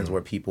situations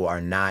where people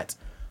are not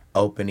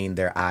opening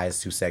their eyes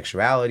to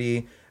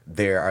sexuality.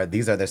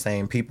 These are the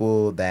same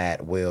people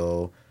that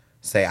will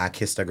say, I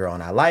kissed a girl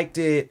and I liked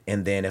it,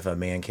 and then if a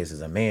man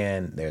kisses a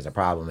man, there's a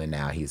problem and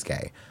now he's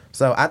gay.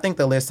 So I think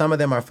the list, some of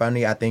them are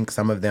funny. I think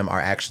some of them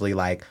are actually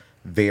like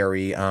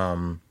very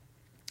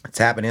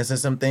tapping into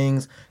some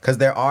things, because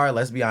there are,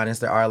 let's be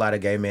honest, there are a lot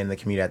of gay men in the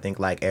community. I think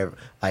like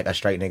a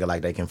straight nigga,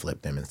 like they can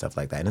flip them and stuff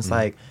like that. And it's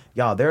like,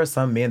 y'all, there are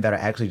some men that are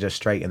actually just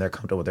straight and they're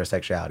comfortable with their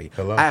sexuality.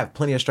 Hello? I have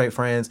plenty of straight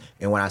friends,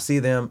 and when I see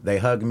them, they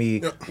hug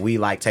me. We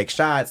like take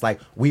shots.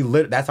 Like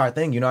that's our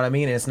thing. You know what I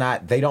mean? And it's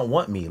not, they don't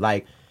want me.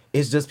 Like,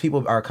 it's just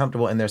people are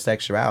comfortable in their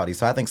sexuality.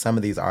 So I think some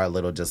of these are a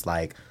little just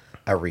like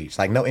a reach.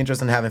 Like, no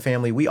interest in having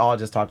family. We all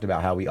just talked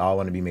about how we all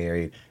want to be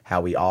married, how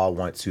we all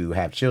want to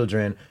have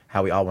children,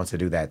 how we all want to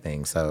do that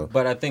thing. So,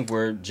 But I think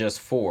we're just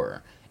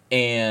 4.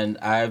 And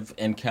I've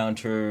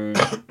encountered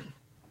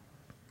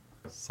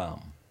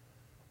some.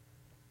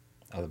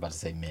 I was about to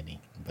say many,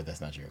 but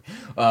that's not true.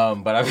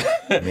 But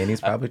I've many's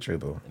probably true,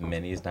 boo.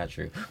 many is not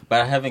true.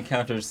 But I have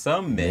encountered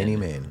some men. Many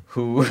men.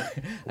 Who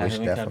I Wish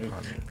have death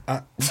encountered.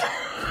 upon me.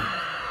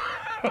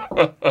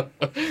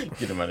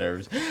 Get on my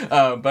nerves.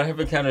 But I have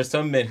encountered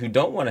some men who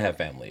don't want to have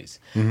families.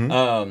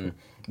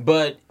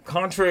 But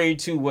contrary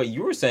to what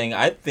you were saying,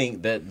 I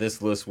think that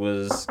this list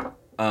was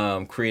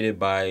created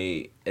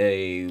by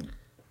a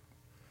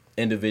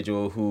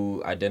individual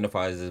who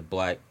identifies as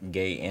black,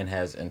 gay, and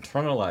has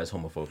internalized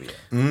homophobia.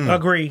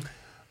 Agree.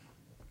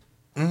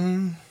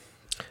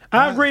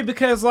 I agree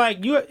because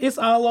it's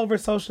all over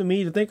social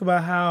media. Think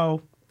about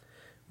how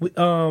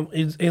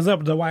it's up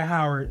to Dwight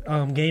Howard,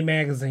 Gay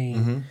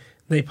Magazine.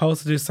 They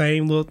posted the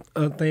same little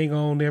thing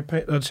on their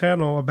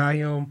channel about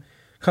him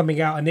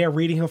coming out, and they're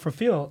reading him for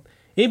filth.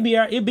 It'd be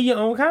your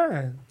own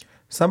kind.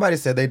 Somebody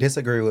said they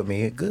disagree with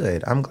me.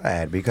 Good. I'm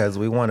glad, because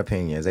we want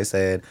opinions. They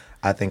said,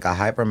 I think a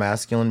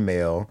hyper-masculine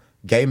male,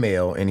 gay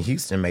male in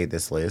Houston made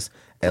this list.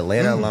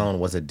 Atlanta alone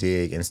was a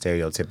dig and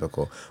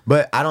stereotypical.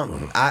 But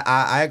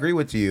I agree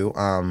with you,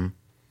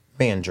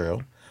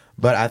 Mandrill.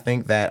 But I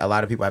think that a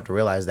lot of people have to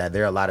realize that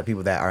there are a lot of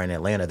people that are in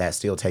Atlanta that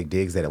still take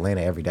digs at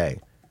Atlanta every day.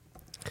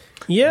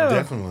 Yeah,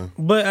 Definitely.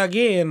 But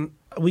again,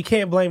 we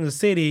can't blame the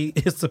city.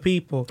 It's the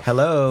people.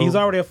 Hello. He's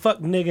already a fuck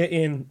nigga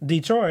in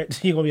Detroit.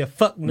 He's gonna be a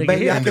fuck nigga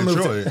Baby, here. I can,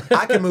 Detroit.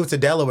 I can move to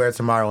Delaware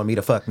tomorrow and meet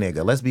a fuck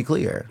nigga. Let's be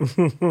clear.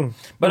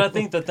 But I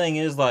think the thing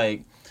is,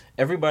 like,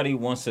 everybody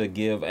wants to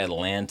give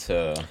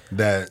Atlanta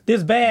That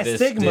This bad this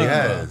stigma. stigma.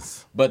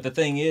 yes. But the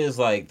thing is,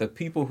 like, the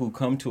people who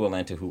come to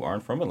Atlanta who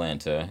aren't from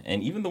Atlanta,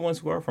 and even the ones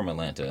who are from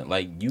Atlanta,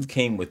 like, you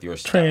came with your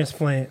stuff.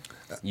 Transplant.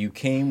 You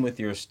came with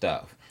your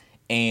stuff.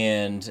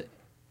 And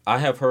I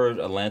have heard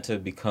Atlanta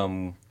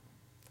become...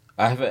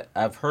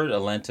 I've heard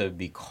Atlanta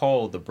be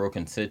called the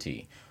broken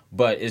city.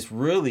 But it's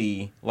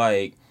really,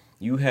 like,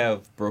 you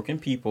have broken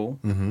people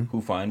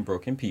who find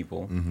broken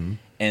people,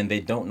 and they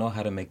don't know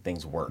how to make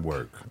things work.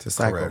 It's a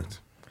cycle. Correct.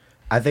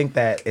 I think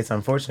that it's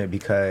unfortunate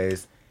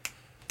because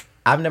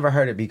I've never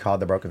heard it be called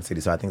the broken city,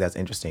 so I think that's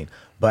interesting.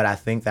 But I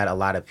think that a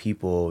lot of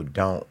people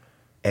don't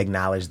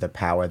acknowledge the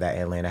power that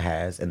Atlanta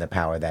has and the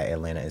power that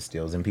Atlanta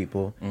instills in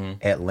people.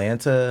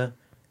 Atlanta,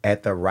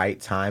 at the right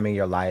time in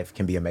your life,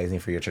 can be amazing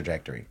for your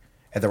trajectory.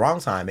 At the wrong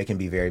time, it can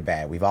be very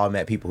bad. We've all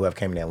met people who have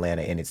came to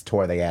Atlanta and it's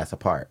tore their ass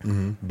apart.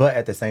 But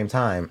at the same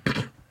time,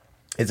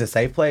 it's a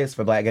safe place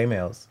for black gay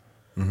males.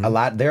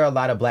 There are a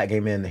lot of black gay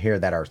men here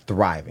that are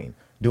thriving.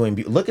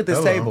 Look at this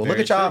Hello. table. Look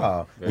Very at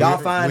y'all. true. Y'all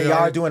Very fine true. and We y'all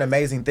are- are doing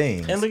amazing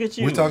things. And look at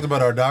you. We talked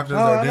about our doctors, Oh,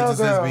 our I know,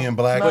 dentists girl. being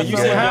black. No, and you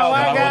gay. said how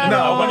I got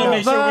I want to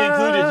make sure we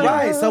included you.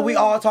 Right. So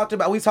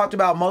we talked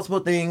about multiple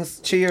things.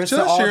 Cheers to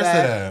Just all cheers to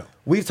that. that.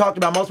 We've talked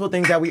about multiple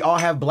things that we all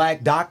have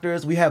black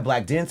doctors, we have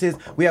black dentists,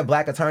 we have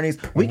black attorneys.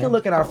 We can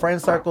look at our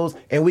friend circles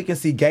and we can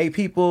see gay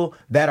people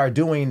that are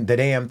doing the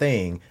damn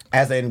thing,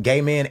 as in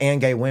gay men and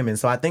gay women.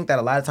 So I think that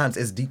a lot of times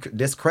it's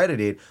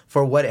discredited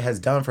for what it has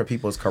done for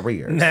people's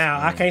careers.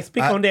 Now I can't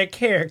speak on that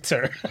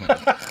character.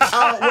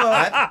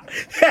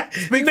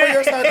 Speak for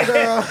yourself,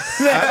 girl.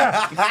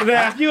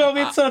 Now, if you want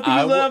me to tell people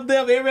I you will- love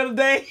them every other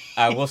day,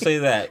 I will say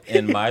that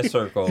in my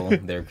circle,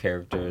 their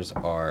characters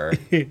are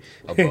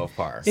above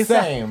par.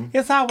 Same.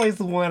 it's always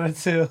one or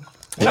two.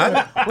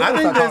 I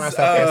think calling ourselves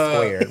S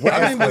squared. We're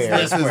I think this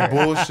S list squared.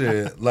 is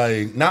bullshit.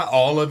 Like, not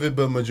all of it,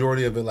 but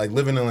majority of it. Like,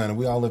 live in Atlanta.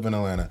 We all live in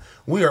Atlanta.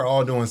 We are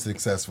all doing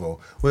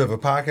successful. We have a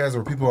podcast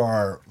where people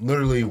are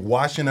literally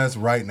watching us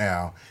right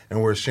now,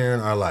 and we're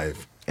sharing our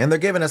life. And they're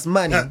giving us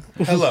money.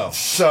 Hello.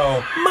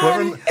 So,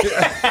 I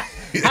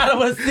don't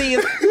want to see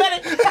it.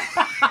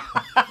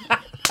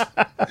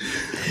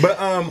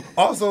 but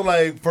also,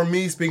 like, for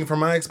me, speaking from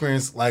my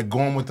experience, like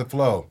going with the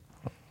flow.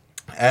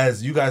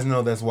 As you guys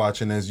know that's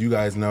watching, as you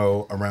guys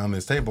know around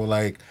this table,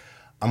 like,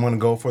 I'm going to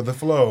go for the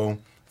flow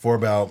for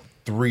about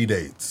 3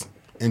 dates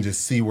and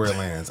just see where it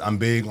lands. I'm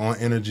big on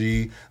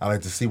energy. I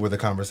like to see where the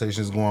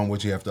conversation is going,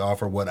 what you have to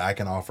offer, what I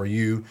can offer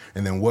you,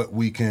 and then what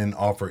we can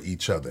offer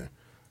each other.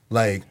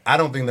 Like, I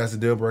don't think that's a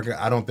deal breaker.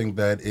 I don't think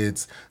that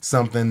it's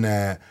something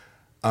that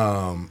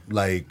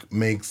like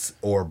makes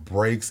or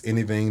breaks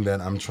anything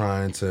that I'm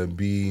trying to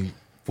be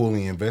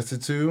fully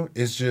invested to.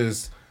 It's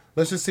just,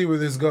 let's just see where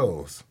this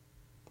goes.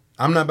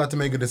 I'm not about to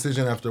make a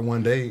decision after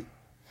one date.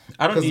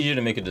 I don't need you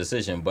to make a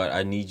decision, but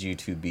I need you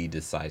to be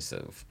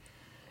decisive.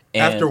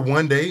 And After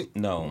one date?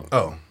 No.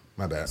 Oh,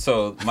 my bad.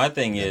 So my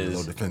thing A little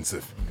is,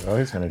 defensive. Oh,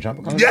 he's gonna jump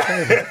across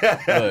the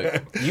table.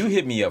 look, you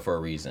hit me up for a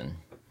reason.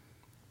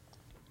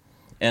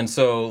 And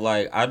so,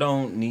 like, I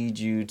don't need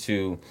you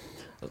to...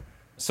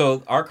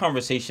 So our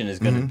conversation is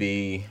going to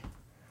be,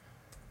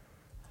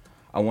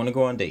 I want to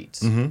go on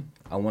dates.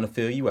 I want to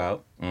fill you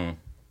out.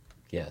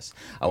 Yes.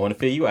 I want to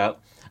fill you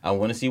out. I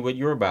want to see what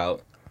you're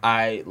about.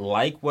 I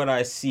like what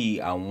I see.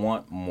 I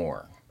want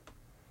more.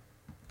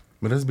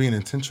 But it's being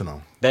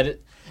intentional.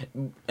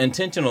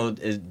 Intentional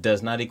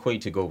does not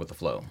equate to go with the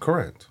flow.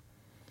 Correct.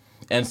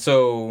 And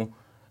so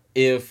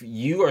if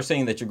you are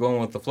saying that you're going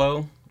with the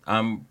flow,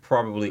 I'm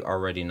probably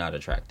already not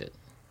attracted.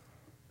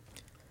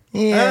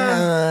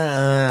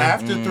 Yeah.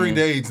 After 3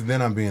 dates,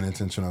 then I'm being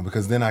intentional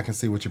because then I can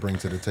see what you bring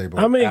to the table.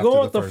 I mean, after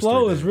going with the first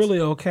flow 3 is dates. really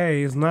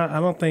okay. It's not. I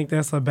don't think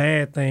that's a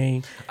bad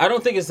thing. I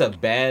don't think it's a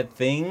bad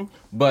thing,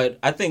 but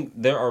I think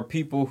there are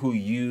people who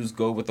use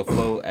go with the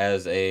flow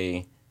as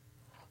a,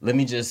 let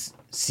me just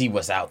see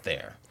what's out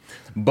there.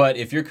 But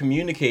if you're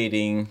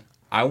communicating,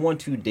 I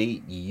want to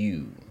date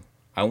you,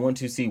 I want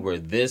to see where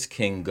this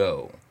can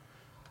go,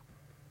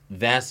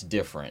 that's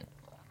different.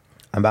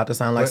 I'm about to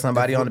sound like But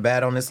somebody the- on the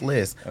bad on this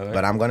list,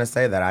 but I'm gonna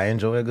say that I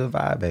enjoy a good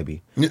vibe,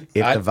 baby. Yeah,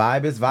 If I- the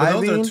vibe is But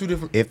those are vibing, two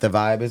different- if the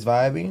vibe is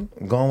vibing,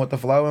 going with the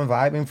flow and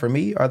vibing for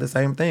me are the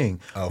same thing.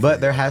 Oh, for but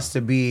you, there has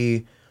to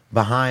be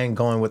behind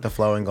going with the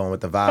flow and going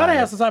with the vibe. Gotta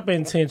have some type of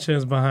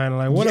intentions behind it.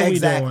 Like, what Yeah, are we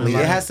exactly. doing? It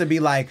Like, has to be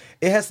like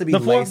it has to be the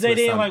fourth laced with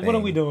date in. Like, what are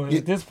we something. doing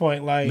at this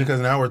point? Like, Because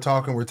now we're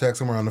talking, we're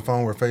texting, we're on the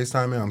phone, we're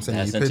FaceTiming. I'm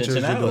sending That's you pictures,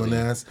 you're doing intentionality.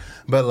 this.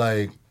 But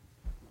like,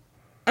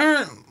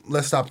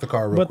 let's stop the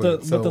car real but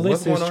quick. the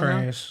list what's is going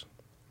on here? trash.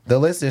 The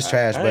list is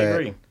trash, I but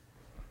agree.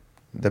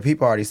 the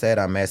people already said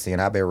I'm messy,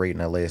 and I've been reading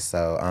the list.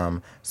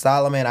 So,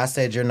 Solomon, I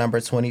said you're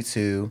number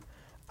 22.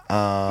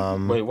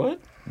 Wait, what?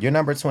 You're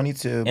number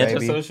 22, baby.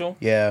 Antisocial?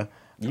 Yeah.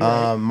 You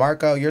right.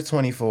 Marco, you're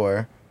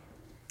 24.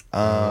 Wait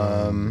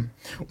a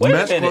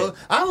Mesh minute. clothing.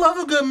 I love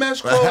a good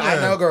mesh clothing. I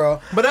know,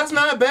 girl. But that's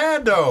not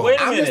bad though. Wait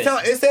a I'm just minute.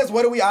 telling. It says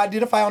what do we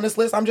identify on this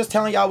list? I'm just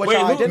telling y'all what Wait,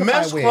 y'all who- identify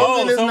mesh with.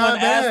 clothing is someone not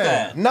asked bad.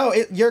 that. No,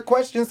 your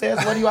question says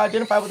what do you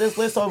identify with this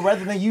list? So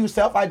rather than you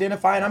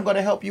self-identifying, I'm going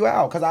to help you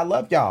out because I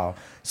love y'all.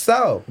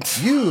 So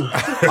you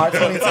are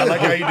 22. I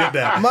like how you did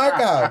that.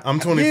 Marco, I'm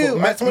 24. You are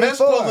Mesh 24.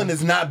 clothing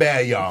is not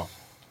bad, y'all.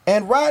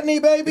 And Rodney,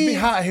 It be baby.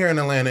 hot here in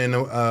Atlanta in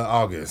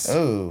August.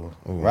 Ooh,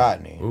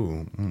 Rodney.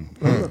 Ooh.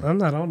 I'm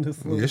not on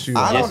this list. Yes, you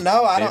I are. don't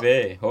know. I don't.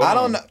 baby, hold I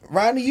don't on. know.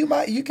 Rodney,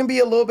 you can be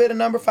a little bit of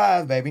number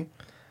 5, baby.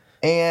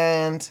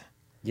 And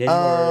Yeah, you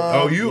are.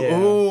 Oh, you. Yeah.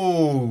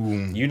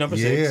 Ooh. You number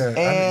 6?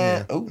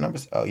 Yeah. and number.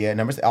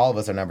 All of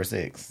us are number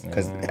 6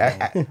 because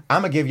I'm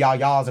gonna give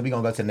y'all's and we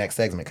gonna go to the next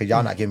segment because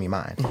y'all not giving me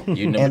mine.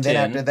 You number And then 10.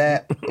 after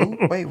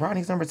that, wait,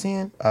 Rodney's number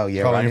 10. Oh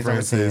yeah, Colleen Rodney's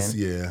number 10. Francis.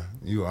 Yeah,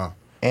 you are.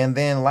 And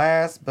then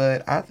last,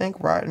 but I think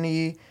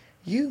Rodney,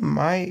 you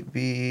might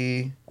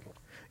be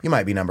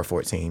number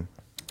 14.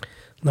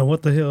 Now,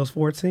 what the hell is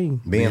 14?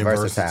 Being Being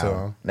versatile.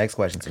 versatile. Next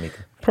question,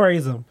 Tamika.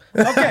 Praise him.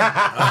 Okay.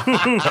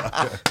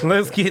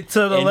 Let's get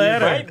to the And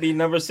letter. you might be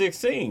number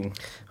 16.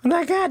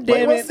 Now, God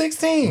damn it.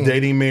 16?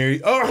 Dating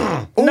married.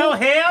 Oh, No,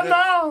 hell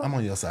no. I'm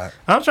on your side.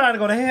 I'm trying to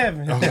go to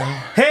heaven.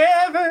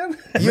 Heaven.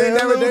 You ain't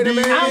never dated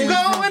a man? I'm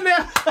going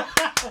there.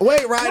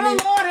 Wait, Oh, Rodney. Lord,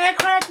 that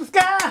cracked the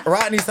sky.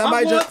 Rodney, I'm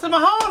somebody going just. to my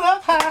home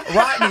up high.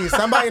 Rodney,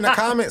 somebody in the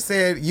comments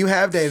said you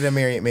have dated a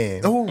married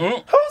man. Ooh. Who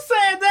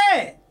said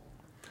that?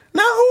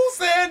 Now who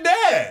said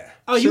that?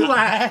 Oh, you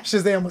lied.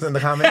 Shazam was in the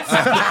comments. Wait,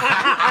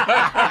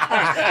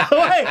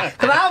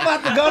 because I was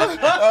about to go to.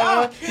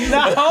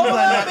 No, hold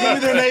on.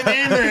 Either they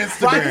name their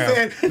Rodney Instagram.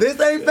 said, this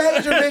ain't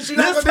Phaedra, bitch. You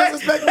not gonna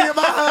disrespect me and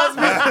my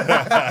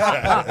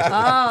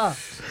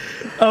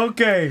husband.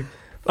 Okay.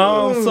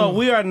 So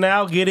we are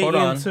now getting Hold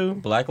on. into.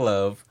 Black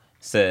Love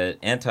said,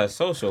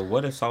 antisocial.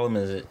 What if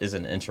Solomon is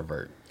an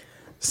introvert?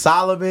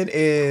 Solomon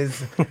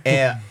is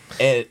an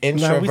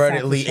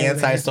introvertedly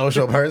sacrificed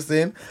antisocial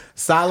person.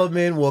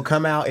 Solomon will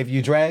come out if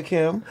you drag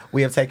him.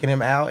 We have taken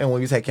him out, and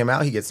when we take him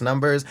out, he gets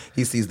numbers.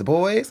 He sees the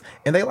boys,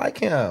 and they like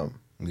him.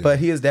 Yeah. But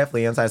he is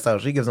definitely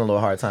antisocial. He gives them a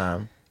little hard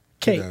time.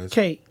 Kate.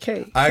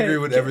 I agree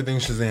with everything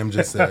Shazam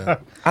just said.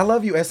 I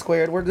love you, S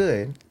squared. We're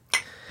good.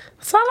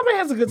 Solomon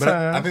has a good But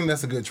time. I think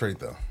that's a good trait,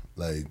 though.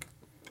 Like,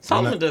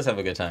 Solomon does have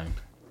a good time.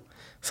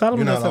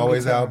 Solomon you're does not have a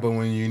always good time. out, but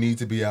when you need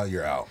to be out,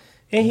 you're out.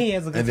 And he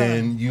has a good And time.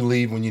 then you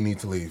leave when you need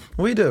to leave.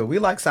 We do. We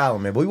like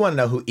Solomon, but we want to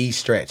know who E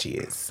Stretch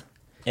is.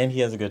 And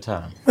he has a good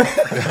time.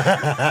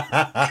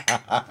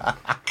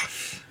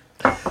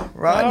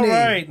 Rodney. All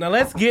right, now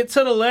let's get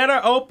to the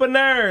letter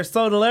opener.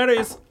 So the letter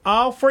is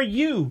all for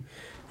you.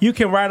 You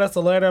can write us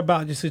a letter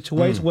about your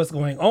situation, what's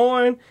going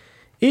on.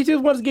 Each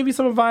just wants to give you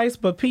some advice,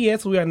 but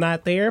P.S. we are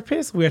not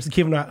therapists. We are just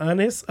giving our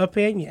honest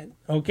opinion.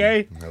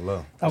 Okay?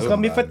 Hello. I was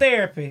gonna be for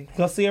therapy.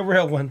 Go see a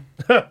real one.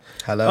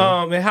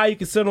 Hello. And how you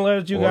can send a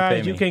letter to you Or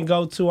guys, pay you me. can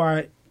go to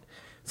our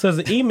there's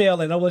an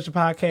email at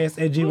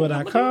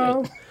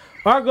noblishpodcast@gmail.com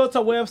or go to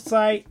our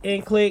website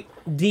and click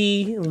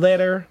the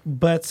letter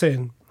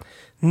button.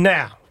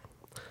 Now,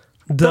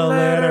 the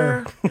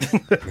letter.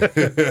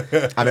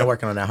 I've been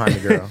working on that Harmony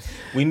Girl.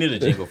 We need a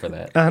jingle for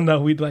that. I know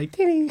we'd like,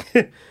 ding.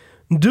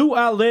 Do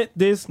I let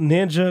this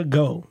ninja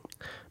go?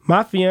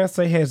 My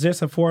fiance has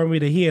just informed me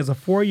that he has a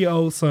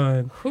 4-year-old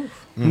son.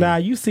 Now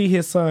you see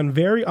his son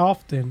very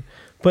often,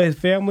 but his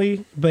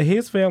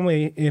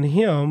family and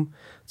him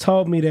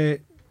told me that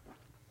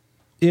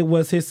it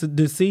was his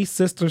deceased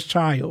sister's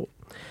child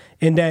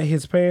and that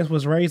his parents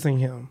was raising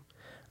him.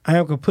 I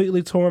am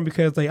completely torn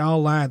because they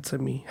all lied to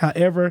me.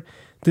 However,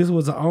 this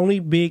was the only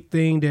big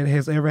thing that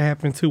has ever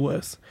happened to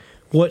us.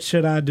 What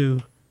should I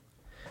do?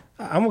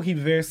 I'm gonna keep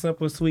it very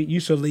simple and sweet.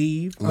 You should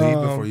leave. Leave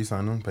before you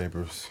sign on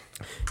papers.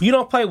 You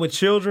don't play with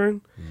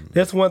children.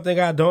 That's one thing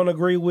I don't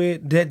agree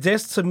with. That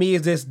just to me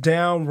is just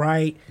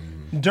downright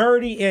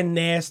dirty and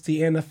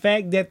nasty. And the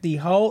fact that the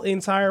whole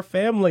entire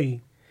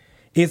family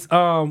is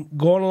going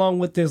along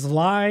with this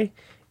lie,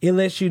 it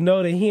lets you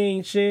know that he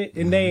ain't shit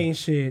and they ain't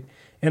shit.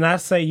 And I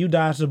say you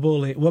dodged the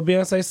bullet. What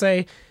Beyonce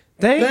say?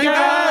 Thank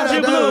God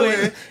you blew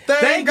it.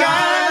 Thank God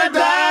I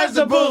dodged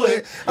the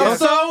bullet. I'm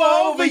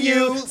so over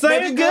you.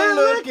 Say good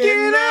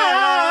looking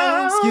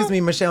out. Excuse me,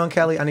 Michelle and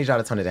Kelly. I need y'all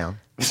to turn it down.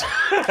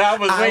 I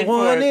was I waiting for it.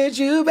 wanted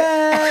you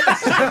back.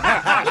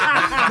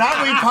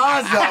 Not we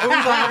paused though. It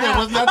was like, okay,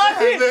 was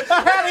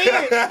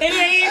that And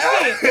he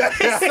ain't shit.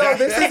 So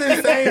this is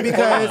insane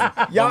because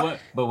y'all.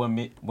 But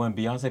when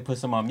Beyonce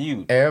puts him on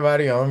mute,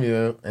 Everybody on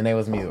mute, and they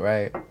was mute,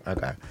 right?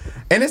 Okay.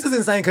 And this is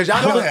insane because y'all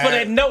I was know, put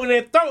that note in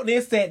their throat and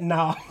they said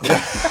no.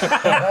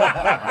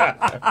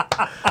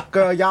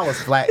 girl, y'all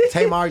was flat.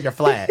 Tamar, you're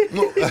flat.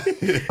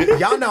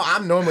 Y'all know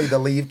I'm normally the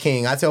leave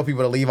king. I tell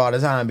people to leave all the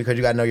time because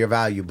you gotta know your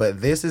value.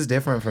 But this is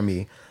different for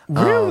me.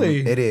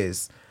 Really? It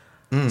is.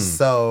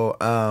 So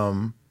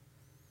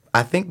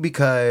I think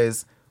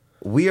because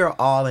we are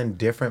all in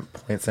different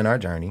points in our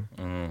journey.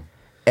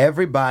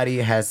 Everybody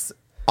has,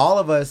 all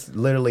of us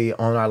literally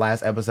on our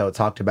last episode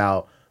talked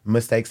about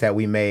mistakes that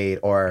we made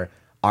or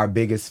our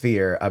biggest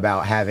fear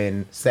about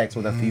having sex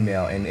with a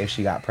female and if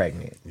she got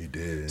pregnant. You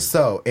did.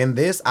 So in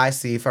this, I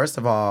see, first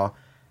of all,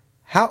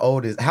 how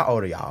old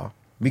are y'all?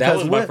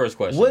 Because was my first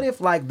question. What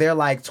if like they're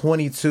like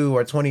 22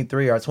 or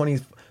 23 or 20,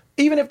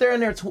 even if they're in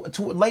their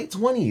late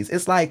 20s?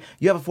 It's like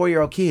you have a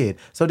 4-year-old kid.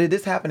 So did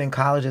this happen in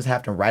college? This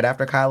happened right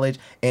after college,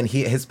 and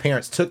his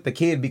parents took the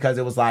kid because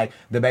it was like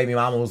the baby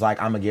mama was like,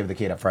 I'm gonna give the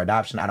kid up for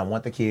adoption. I don't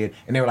want the kid,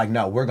 and they were like,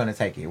 no, we're gonna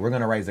take it. We're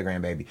gonna raise the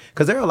grandbaby.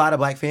 Because there are a lot of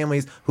black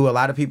families who a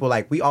lot of people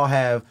like. We all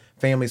have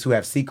families who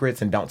have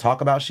secrets and don't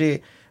talk about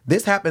shit.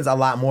 This happens a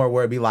lot more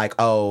where it'd be like,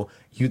 oh,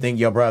 you think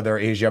your brother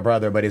is your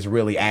brother, but it's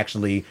really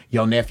actually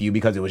your nephew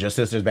because it was your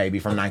sister's baby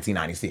from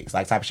 1996,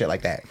 like type of shit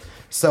like that.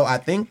 So I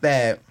think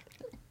that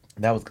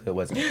was good,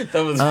 wasn't it?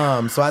 that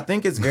was So I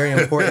think it's very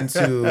important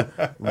to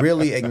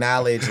really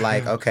acknowledge,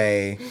 like,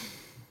 okay,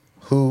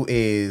 who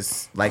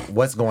is, like,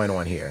 what's going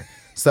on here?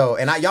 So,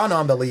 and y'all know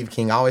I'm the leave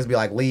king. I always be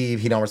like, leave.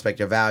 He don't respect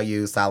your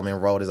values. Solomon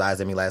rolled his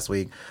eyes at me last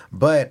week.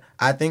 But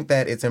I think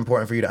that it's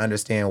important for you to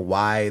understand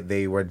why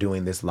they were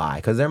doing this lie.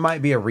 Because there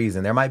might be a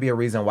reason. There might be a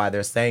reason why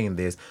they're saying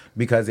this.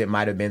 Because it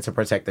might have been to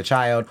protect the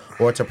child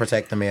or to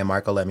protect the man.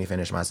 Marco, let me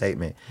finish my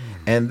statement.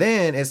 And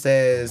then it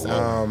says,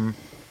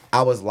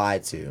 I was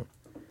lied to.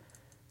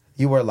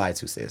 You were lied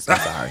to, sis. I'm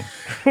sorry.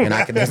 And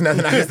there's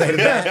nothing I can say to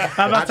that.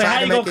 I'm about to say, how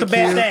you going to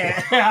combat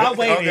that? I'll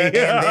wait. Okay. And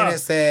then it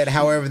said,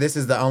 however, this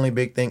is the only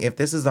big thing. If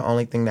this is the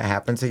only thing that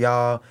happened to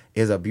y'all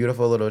is a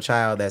beautiful little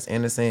child that's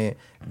innocent,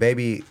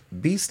 baby,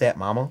 be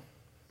stepmama.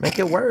 Make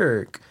it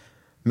work.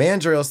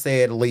 Mandrill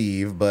said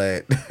leave,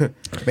 but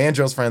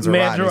Mandrill's friends were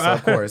Rodney, so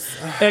of course.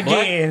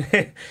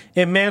 Again,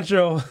 and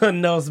Mandrill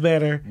knows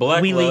better.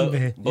 Black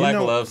leaving.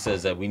 Love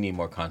says that we need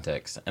more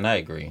context, and I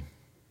agree.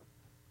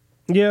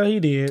 Yeah, he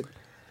did.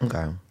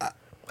 Okay.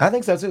 I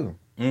think so too.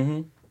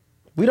 Mm-hmm.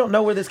 We don't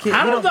know where this kid.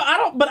 I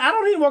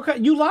don't need more.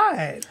 You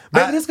lied.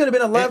 Baby, this could have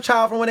been a love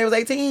child from when they was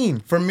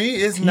 18. For me,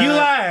 it's not. You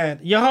lied.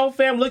 Your whole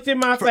family looked in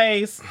my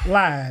face,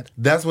 lied.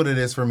 That's what it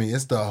is for me.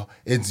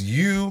 It's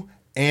you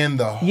and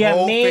the Your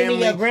whole mammy,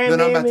 family your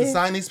that I'm about to grandmammy.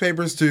 sign these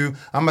papers to.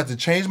 I'm about to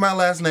change my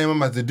last name.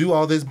 I'm about to do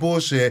all this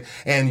bullshit.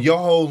 And your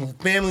whole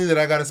family that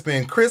I got to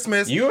spend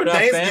Christmas, You are not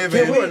Thanksgiving,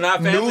 family. You are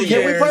not family. New Can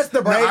we Year's. press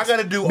the No, I brakes? got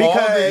to do all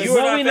Because this. You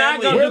are What we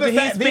not family. going to do?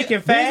 He's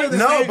speaking facts.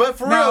 No, but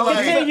for real,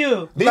 like,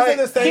 Continue. These Like,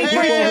 are the same keep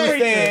people who preaching.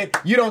 said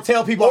you don't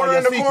tell people all Order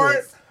your in the court.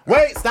 secrets.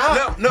 Wait,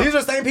 stop. No. These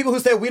are the same people who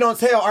said we don't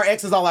tell our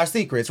exes all our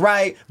secrets,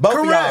 right? Both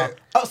Correct. of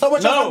y'all. Oh, so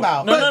what y'all talking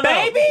about? No.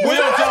 baby, We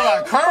don't tell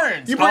our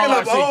currents. You bring all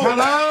up our old.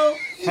 secrets. Hello?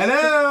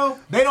 Hello?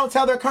 They don't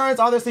tell their currents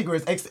all their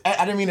secrets.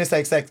 I didn't mean to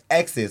say sex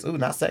exes. Ooh,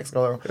 not sex,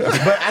 girl. But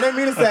I didn't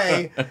mean to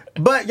say.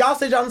 But y'all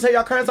said y'all don't tell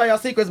y'all currents all y'all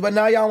secrets, but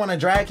now y'all want to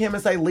drag him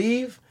and say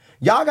leave?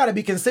 Y'all got to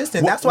be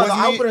consistent. That's why the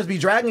wasn't he- openers be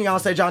dragging y'all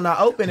and said y'all not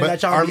open and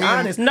But that y'all be Armin-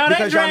 honest No, they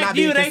because y'all drag not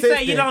you. being They consistent.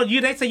 say you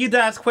don't. They say you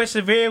dodge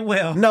question very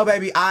well. No,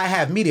 baby, I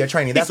have media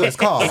training. That's what it's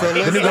called. The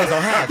new girls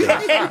don't have it.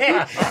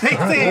 They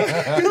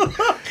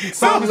said.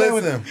 So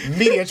listen.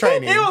 Media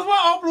training. It was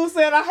one opener who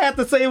said I had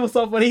to say it was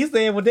so funny. He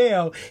said, "Well,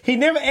 damn, he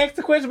never asked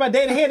the question about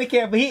dating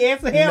handicap, but he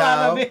answered hell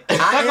out of No, it." I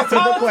Like a answered the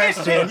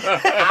politician.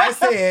 question. I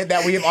said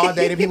that we have all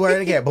dated people who are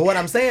together. But what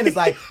I'm saying is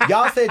like,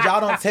 y'all said y'all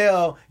don't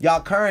tell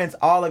y'all currents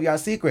all of y'all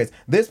secrets.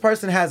 This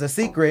person has a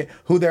secret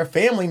who their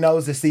family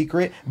knows the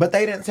secret, but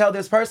they didn't tell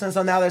this person,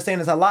 so now they're saying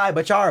it's a lie,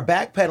 but y'all are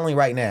backpedaling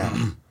right now.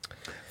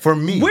 For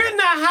me. We're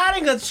not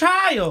hiding a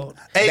child.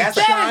 That's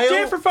That child? is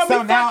different from So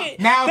me now, fucking.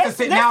 now let's- it's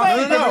a, let's now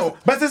say- it's no.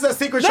 But this is a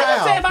secret Let's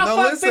just say if child. I No,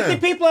 fuck listen. 50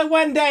 people in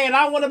one day and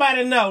I don't want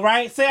nobody to know,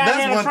 right? Say I That's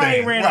had a one train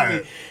thing, ran on me.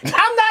 right.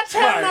 I'm not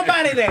telling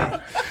nobody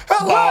that.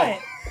 But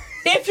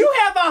if you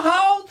have a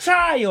whole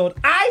child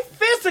I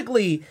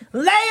physically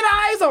laid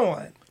eyes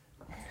on,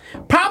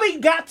 probably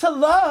got to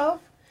love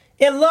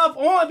and love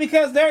on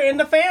because they're in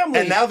the family.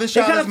 And now this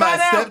child Because is my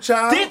find out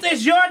stepchild? This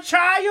is your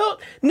child?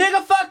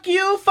 Nigga, fuck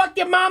you, fuck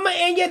your mama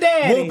and your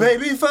daddy. Well,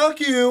 baby, fuck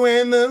you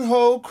and the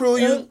whole crew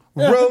you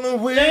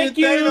rolling with. Thank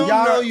They you. don't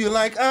Y'all- know you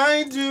like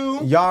I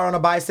do. Y'all are on a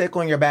bicycle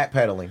and you're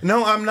backpedaling.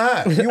 No, I'm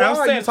not. You I'm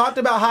are. saying- You talked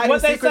about hiding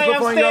what they secrets say, I'm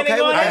before and you're okay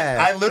standing with on it. that.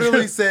 I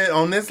literally said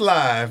on this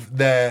live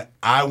that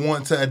I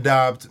want to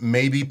adopt,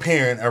 maybe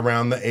parent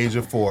around the age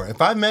of 4. If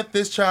I met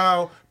this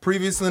child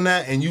previously than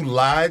that and you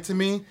lied to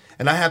me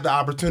and I had the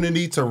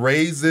opportunity to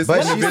raise this But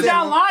What she else said- did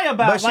y'all lie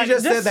about? But she Like,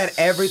 just this- said that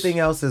everything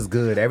else is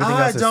good. Everything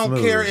I else is don't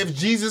smooth. care if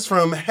Jesus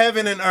from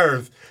heaven and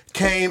earth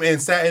came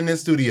and sat in this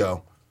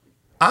studio.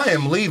 I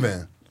am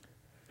leaving.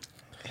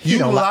 You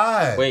don't li-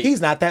 lied. Wait.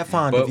 He's not that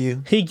fond But- of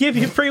you. He give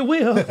you free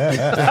will.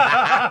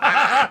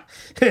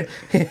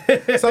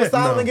 So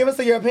Solomon, give us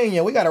your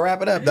opinion. We got to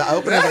wrap it up. The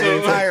openers are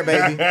getting tired,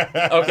 baby.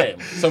 Okay,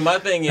 so my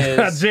thing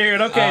is,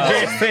 Jared, okay,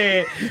 Jared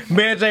said,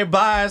 Mary J.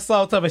 Blige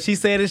saw something. She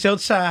said it's your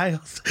child.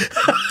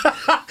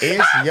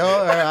 It's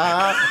your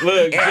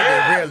look, and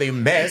it really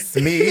messed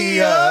me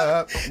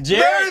up.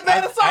 Jared, made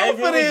a song I for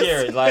agree with this.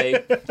 Jared.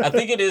 Like, I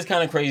think it is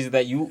kind of crazy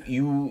that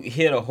you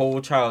hit a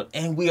whole child,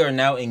 and we are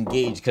now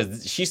engaged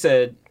because she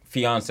said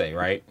fiance,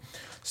 right?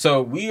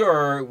 So we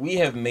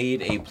have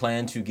made a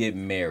plan to get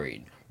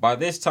married. By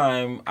this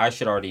time, I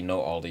should already know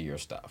all of your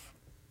stuff.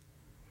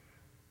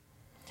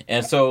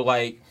 And so,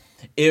 like,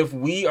 if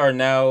we are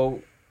now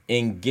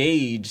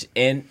engaged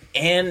and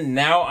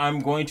now I'm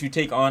going to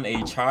take on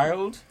a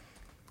child,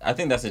 I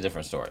think that's a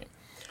different story.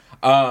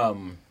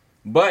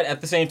 But at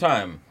the same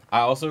time, I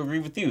also agree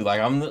with you. Like,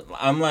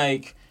 I'm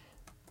like,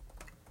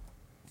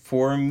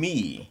 for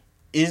me,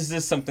 is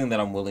this something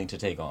that I'm willing to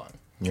take on?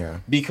 Yeah.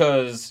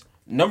 Because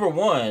number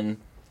one,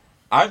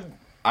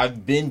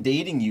 I've been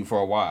dating you for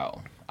a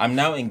while. I'm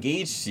now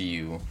engaged to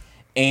you,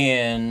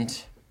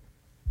 and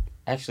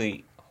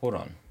actually, hold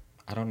on.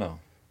 I don't know.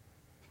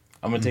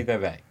 I'm gonna take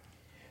that back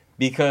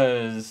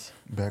because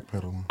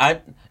Backpedaling.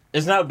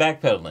 it's not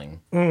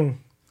backpedaling.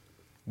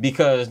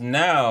 Because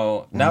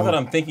now that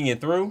I'm thinking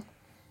it through,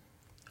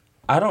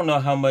 I don't know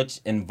how much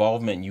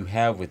involvement you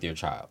have with your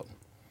child.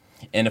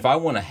 And if I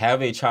want to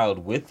have a child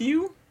with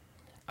you,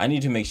 I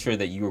need to make sure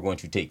that you are going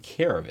to take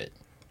care of it,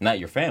 not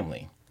your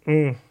family.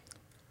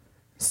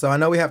 So I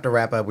know we have to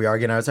wrap up. We are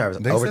getting out of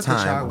time They over said the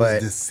time, child but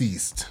was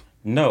deceased.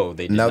 No,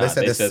 they did no, not. they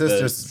said the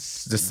sisters.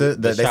 sisters.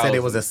 They said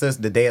it was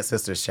the dead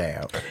sister's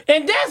child.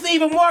 And that's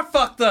even more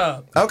fucked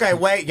up. Okay,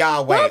 wait,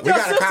 y'all, What wait. if We your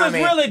got a sister's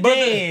comment. really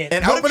dead?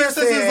 And What if opener your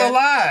sister's said,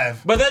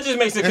 alive? But that just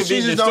makes it And she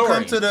convenient just don't story.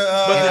 come to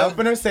the. and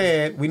opener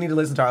said, we need to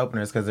listen to our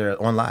openers because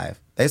they're on live.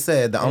 They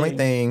said the only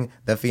thing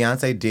the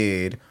fiance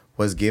did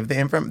was give the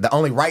the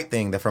only right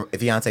thing the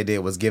fiance did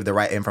was give the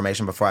right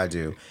information before I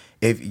do.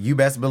 If you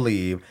best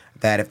believe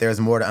that if there's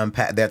more to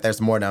unpack,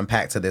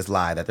 to this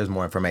lie, that there's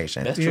more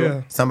information. That's true.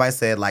 Yeah. Somebody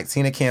said like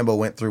Tina Campbell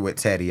went through with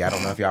Teddy. I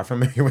don't know if y'all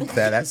familiar with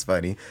that. That's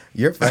funny.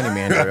 You're funny,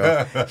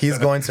 Mandrill. He's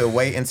going to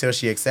wait until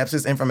she accepts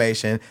his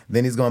information.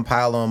 Then he's going to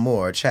pile on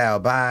more.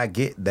 Child, bye.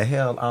 Get the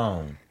hell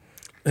on.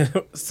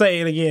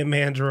 Say it again,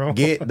 Mandro.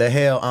 Get the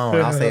hell on.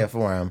 I'll say it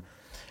for him.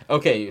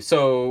 Okay,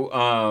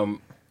 so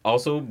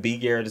also B.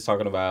 Garrett is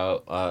talking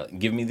about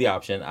give me the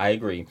option. I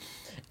agree.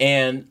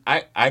 And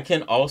I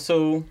can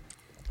also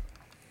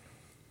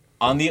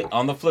on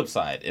the flip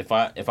side, if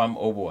I'm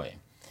oh boy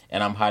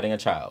and I'm hiding a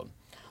child,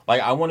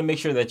 like I want to make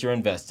sure that you're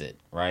invested,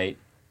 right?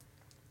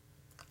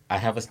 I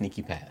have a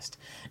sneaky past.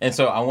 And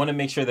so I want to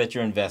make sure that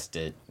you're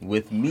invested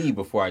with me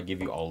before I give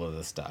you all of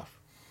the stuff.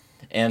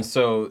 And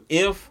so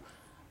if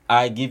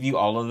I give you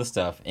all of the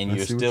stuff and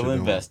you're still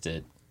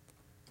invested,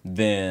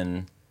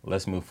 then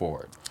let's move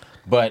forward.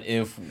 But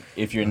if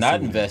you're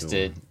not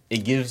invested,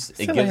 it gives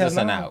us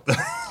an out.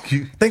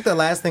 I think the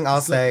last thing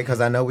I'll say,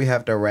 because I know we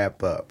have to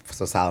wrap up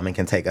so Solomon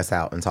can take us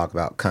out and talk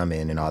about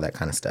coming and all that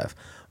kind of stuff.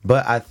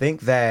 But I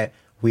think that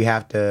we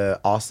have to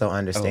also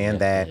understand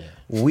that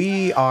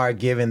we are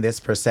given this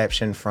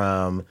perception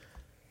from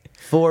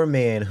 4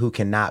 men who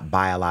cannot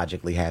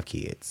biologically have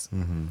kids.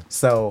 Mm-hmm.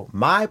 So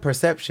my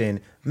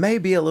perception may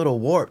be a little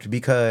warped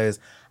because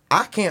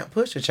I can't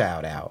push a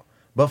child out.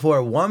 But for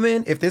a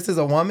woman, if this is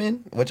a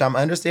woman, which I'm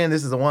understanding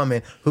this is a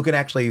woman who can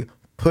actually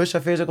push a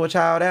physical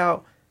child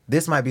out,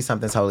 this might be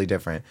something totally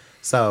different.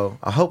 So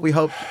I hope we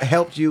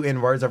helped you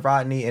in words of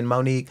Rodney and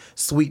Monique.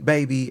 Sweet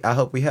baby, I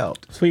hope we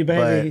helped. Sweet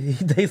baby.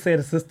 They said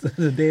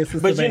the dead sister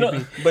But baby.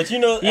 you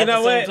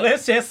know what?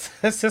 Let's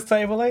just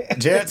table it.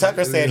 Jared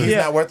Tucker said he's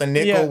not worth a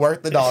nickel,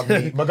 worth the dog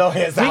meat. But go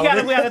ahead,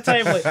 Solomon. We gotta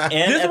table it.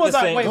 And This at was the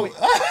our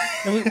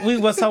same- we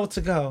was told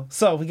to go,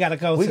 so we gotta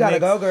go. We gotta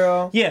go,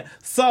 girl. Yeah.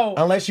 So.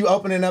 Unless you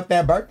opening up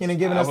that Birkin and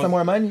giving us some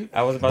more money.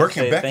 I was about to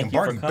say thank you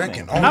for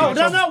coming. Oh no! I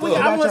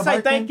About want to say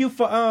your thank you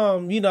for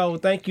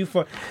thank you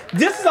for.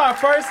 This is our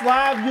first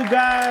live, you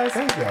guys.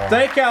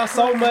 Thank y'all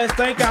so much.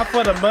 Thank y'all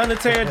for the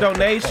monetary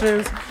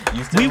donations.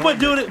 We would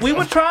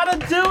try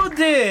to do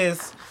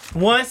this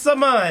once a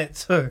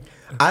month.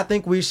 I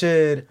think we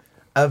should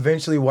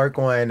eventually work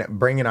on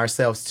bringing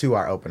ourselves to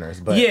our openers.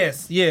 But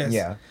Yes.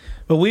 yeah.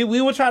 But we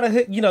will try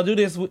to do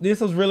this.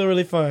 This was really,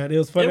 really fun. It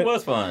was fun. It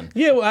was fun.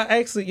 Yeah, well,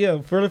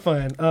 really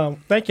fun.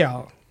 Thank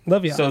y'all.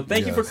 Love y'all. So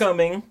thank you for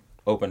coming,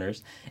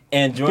 openers,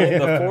 and joining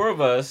the 4 of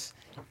us.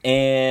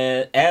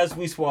 And as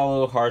we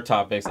swallow hard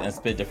topics and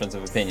spit difference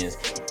of opinions,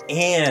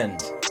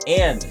 and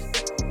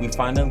we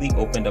finally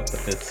opened up the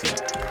 5th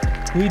seat.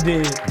 We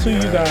did. To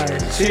you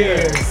guys.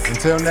 Cheers.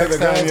 Until next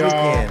time,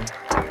 y'all. Weekend.